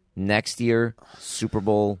teams? Next year, Super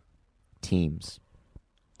Bowl teams.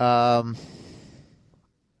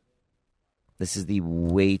 This is the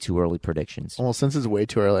way too early predictions. Well, since it's way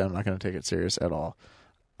too early, I'm not going to take it serious at all.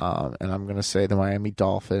 And I'm going to say the Miami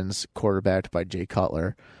Dolphins, quarterbacked by Jay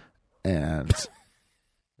Cutler. And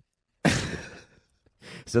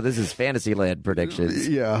so this is Fantasyland predictions.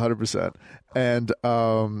 Yeah, 100%. And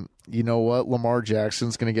you know what? Lamar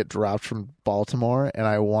Jackson's going to get dropped from Baltimore, and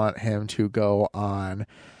I want him to go on.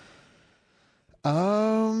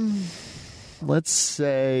 Let's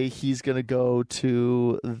say he's going to go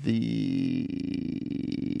to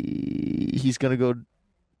He's going to go.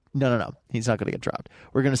 No. He's not going to get dropped.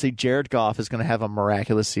 We're going to say Jared Goff is going to have a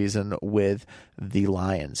miraculous season with the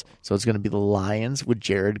Lions. So it's going to be the Lions with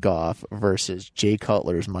Jared Goff versus Jay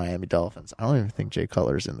Cutler's Miami Dolphins. I don't even think Jay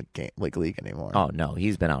Cutler's in the game, league anymore. Oh, no.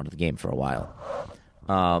 He's been out of the game for a while.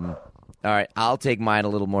 All right. I'll take mine a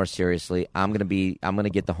little more seriously. I'm going to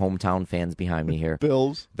get the hometown fans behind me here.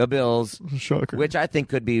 Bills. The Bills. Shocker. Which I think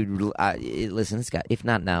could be, listen, this guy, if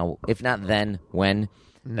not now, if not then, when?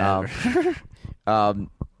 Never.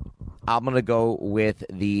 I'm going to go with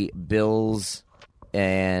the Bills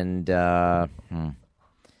and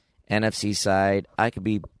NFC side. I could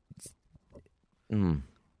be you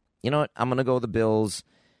know what? I'm going to go with the Bills,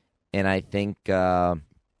 and I think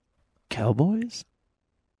Cowboys?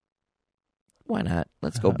 Why not?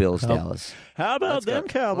 Let's go Bills, Dallas. How about them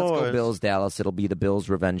Cowboys? Let's go Bills, Dallas. It'll be the Bills'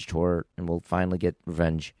 revenge tour, and we'll finally get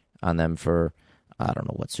revenge on them for, I don't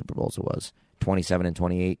know what Super Bowls it was, 27 and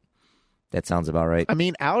 28. That sounds about right. I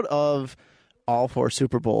mean, out of all 4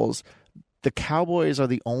 Super Bowls, the Cowboys are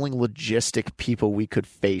the only logistic people we could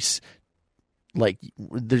face. Like,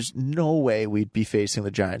 there's no way we'd be facing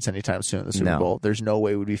the Giants anytime soon in the Super Bowl. There's no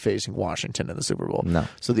way we'd be facing Washington in the Super Bowl. No.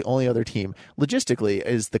 So the only other team, logistically,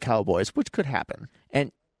 is the Cowboys, which could happen.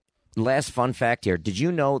 And last fun fact here. Did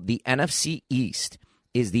you know the NFC East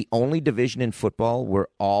is the only division in football where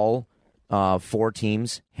all 4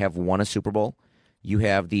 teams have won a Super Bowl? You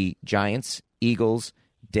have the Giants, Eagles,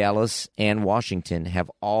 Dallas, and Washington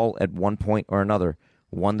have all at one point or another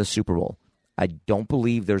won the Super Bowl. I don't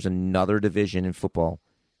believe there's another division in football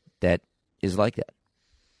that is like that.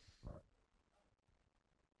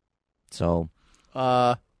 So,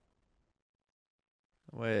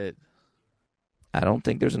 wait. I don't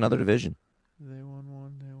think there's another division. They won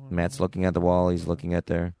one. Matt's looking at the wall. He's looking at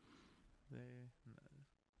there.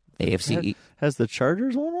 AFC. Has the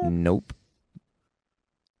Chargers won one? Nope.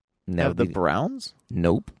 Have the Browns?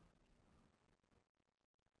 Nope.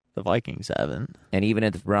 The Vikings haven't. And even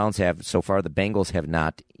if the Browns have, so far the Bengals have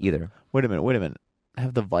not either. Wait a minute.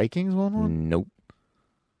 Have the Vikings won one? Nope.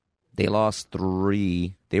 They lost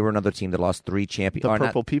 3. They were another team that lost 3 champions. The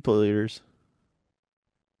Purple People Eaters.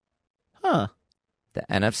 Huh. The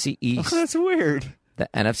NFC East. That's weird. The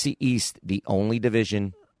NFC East, the only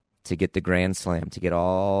division to get the Grand Slam, to get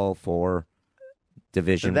all 4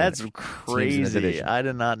 division. That's crazy. I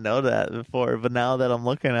did not know that before, but now that I'm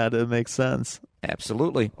looking at it, it makes sense.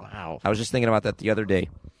 Absolutely. Wow. I was just thinking about that the other day.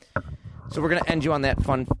 So we're going to end you on that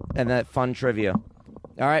fun trivia. All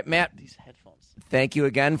right, Matt. These headphones. Thank you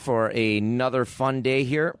again for another fun day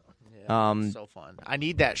here. So fun. I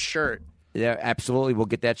need that shirt. Yeah, absolutely. We'll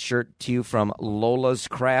get that shirt to you from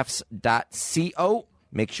lolascrafts.co.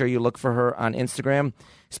 Make sure you look for her on Instagram.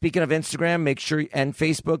 Speaking of Instagram, and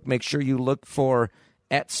Facebook, make sure you look for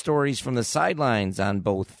 @Stories from the Sidelines on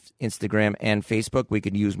both Instagram and Facebook. We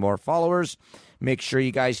could use more followers. Make sure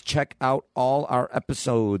you guys check out all our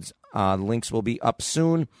episodes. Links will be up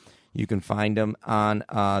soon. You can find them on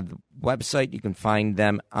the website. You can find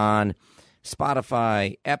them on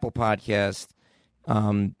Spotify, Apple Podcast.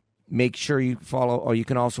 Make sure you follow, or you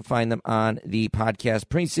can also find them on the Podcast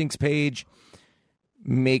Precincts page.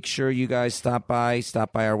 Make sure you guys stop by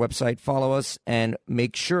our website, follow us, and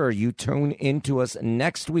make sure you tune into us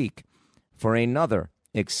next week for another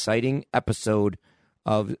exciting episode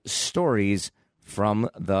of Stories from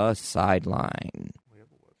the Sideline.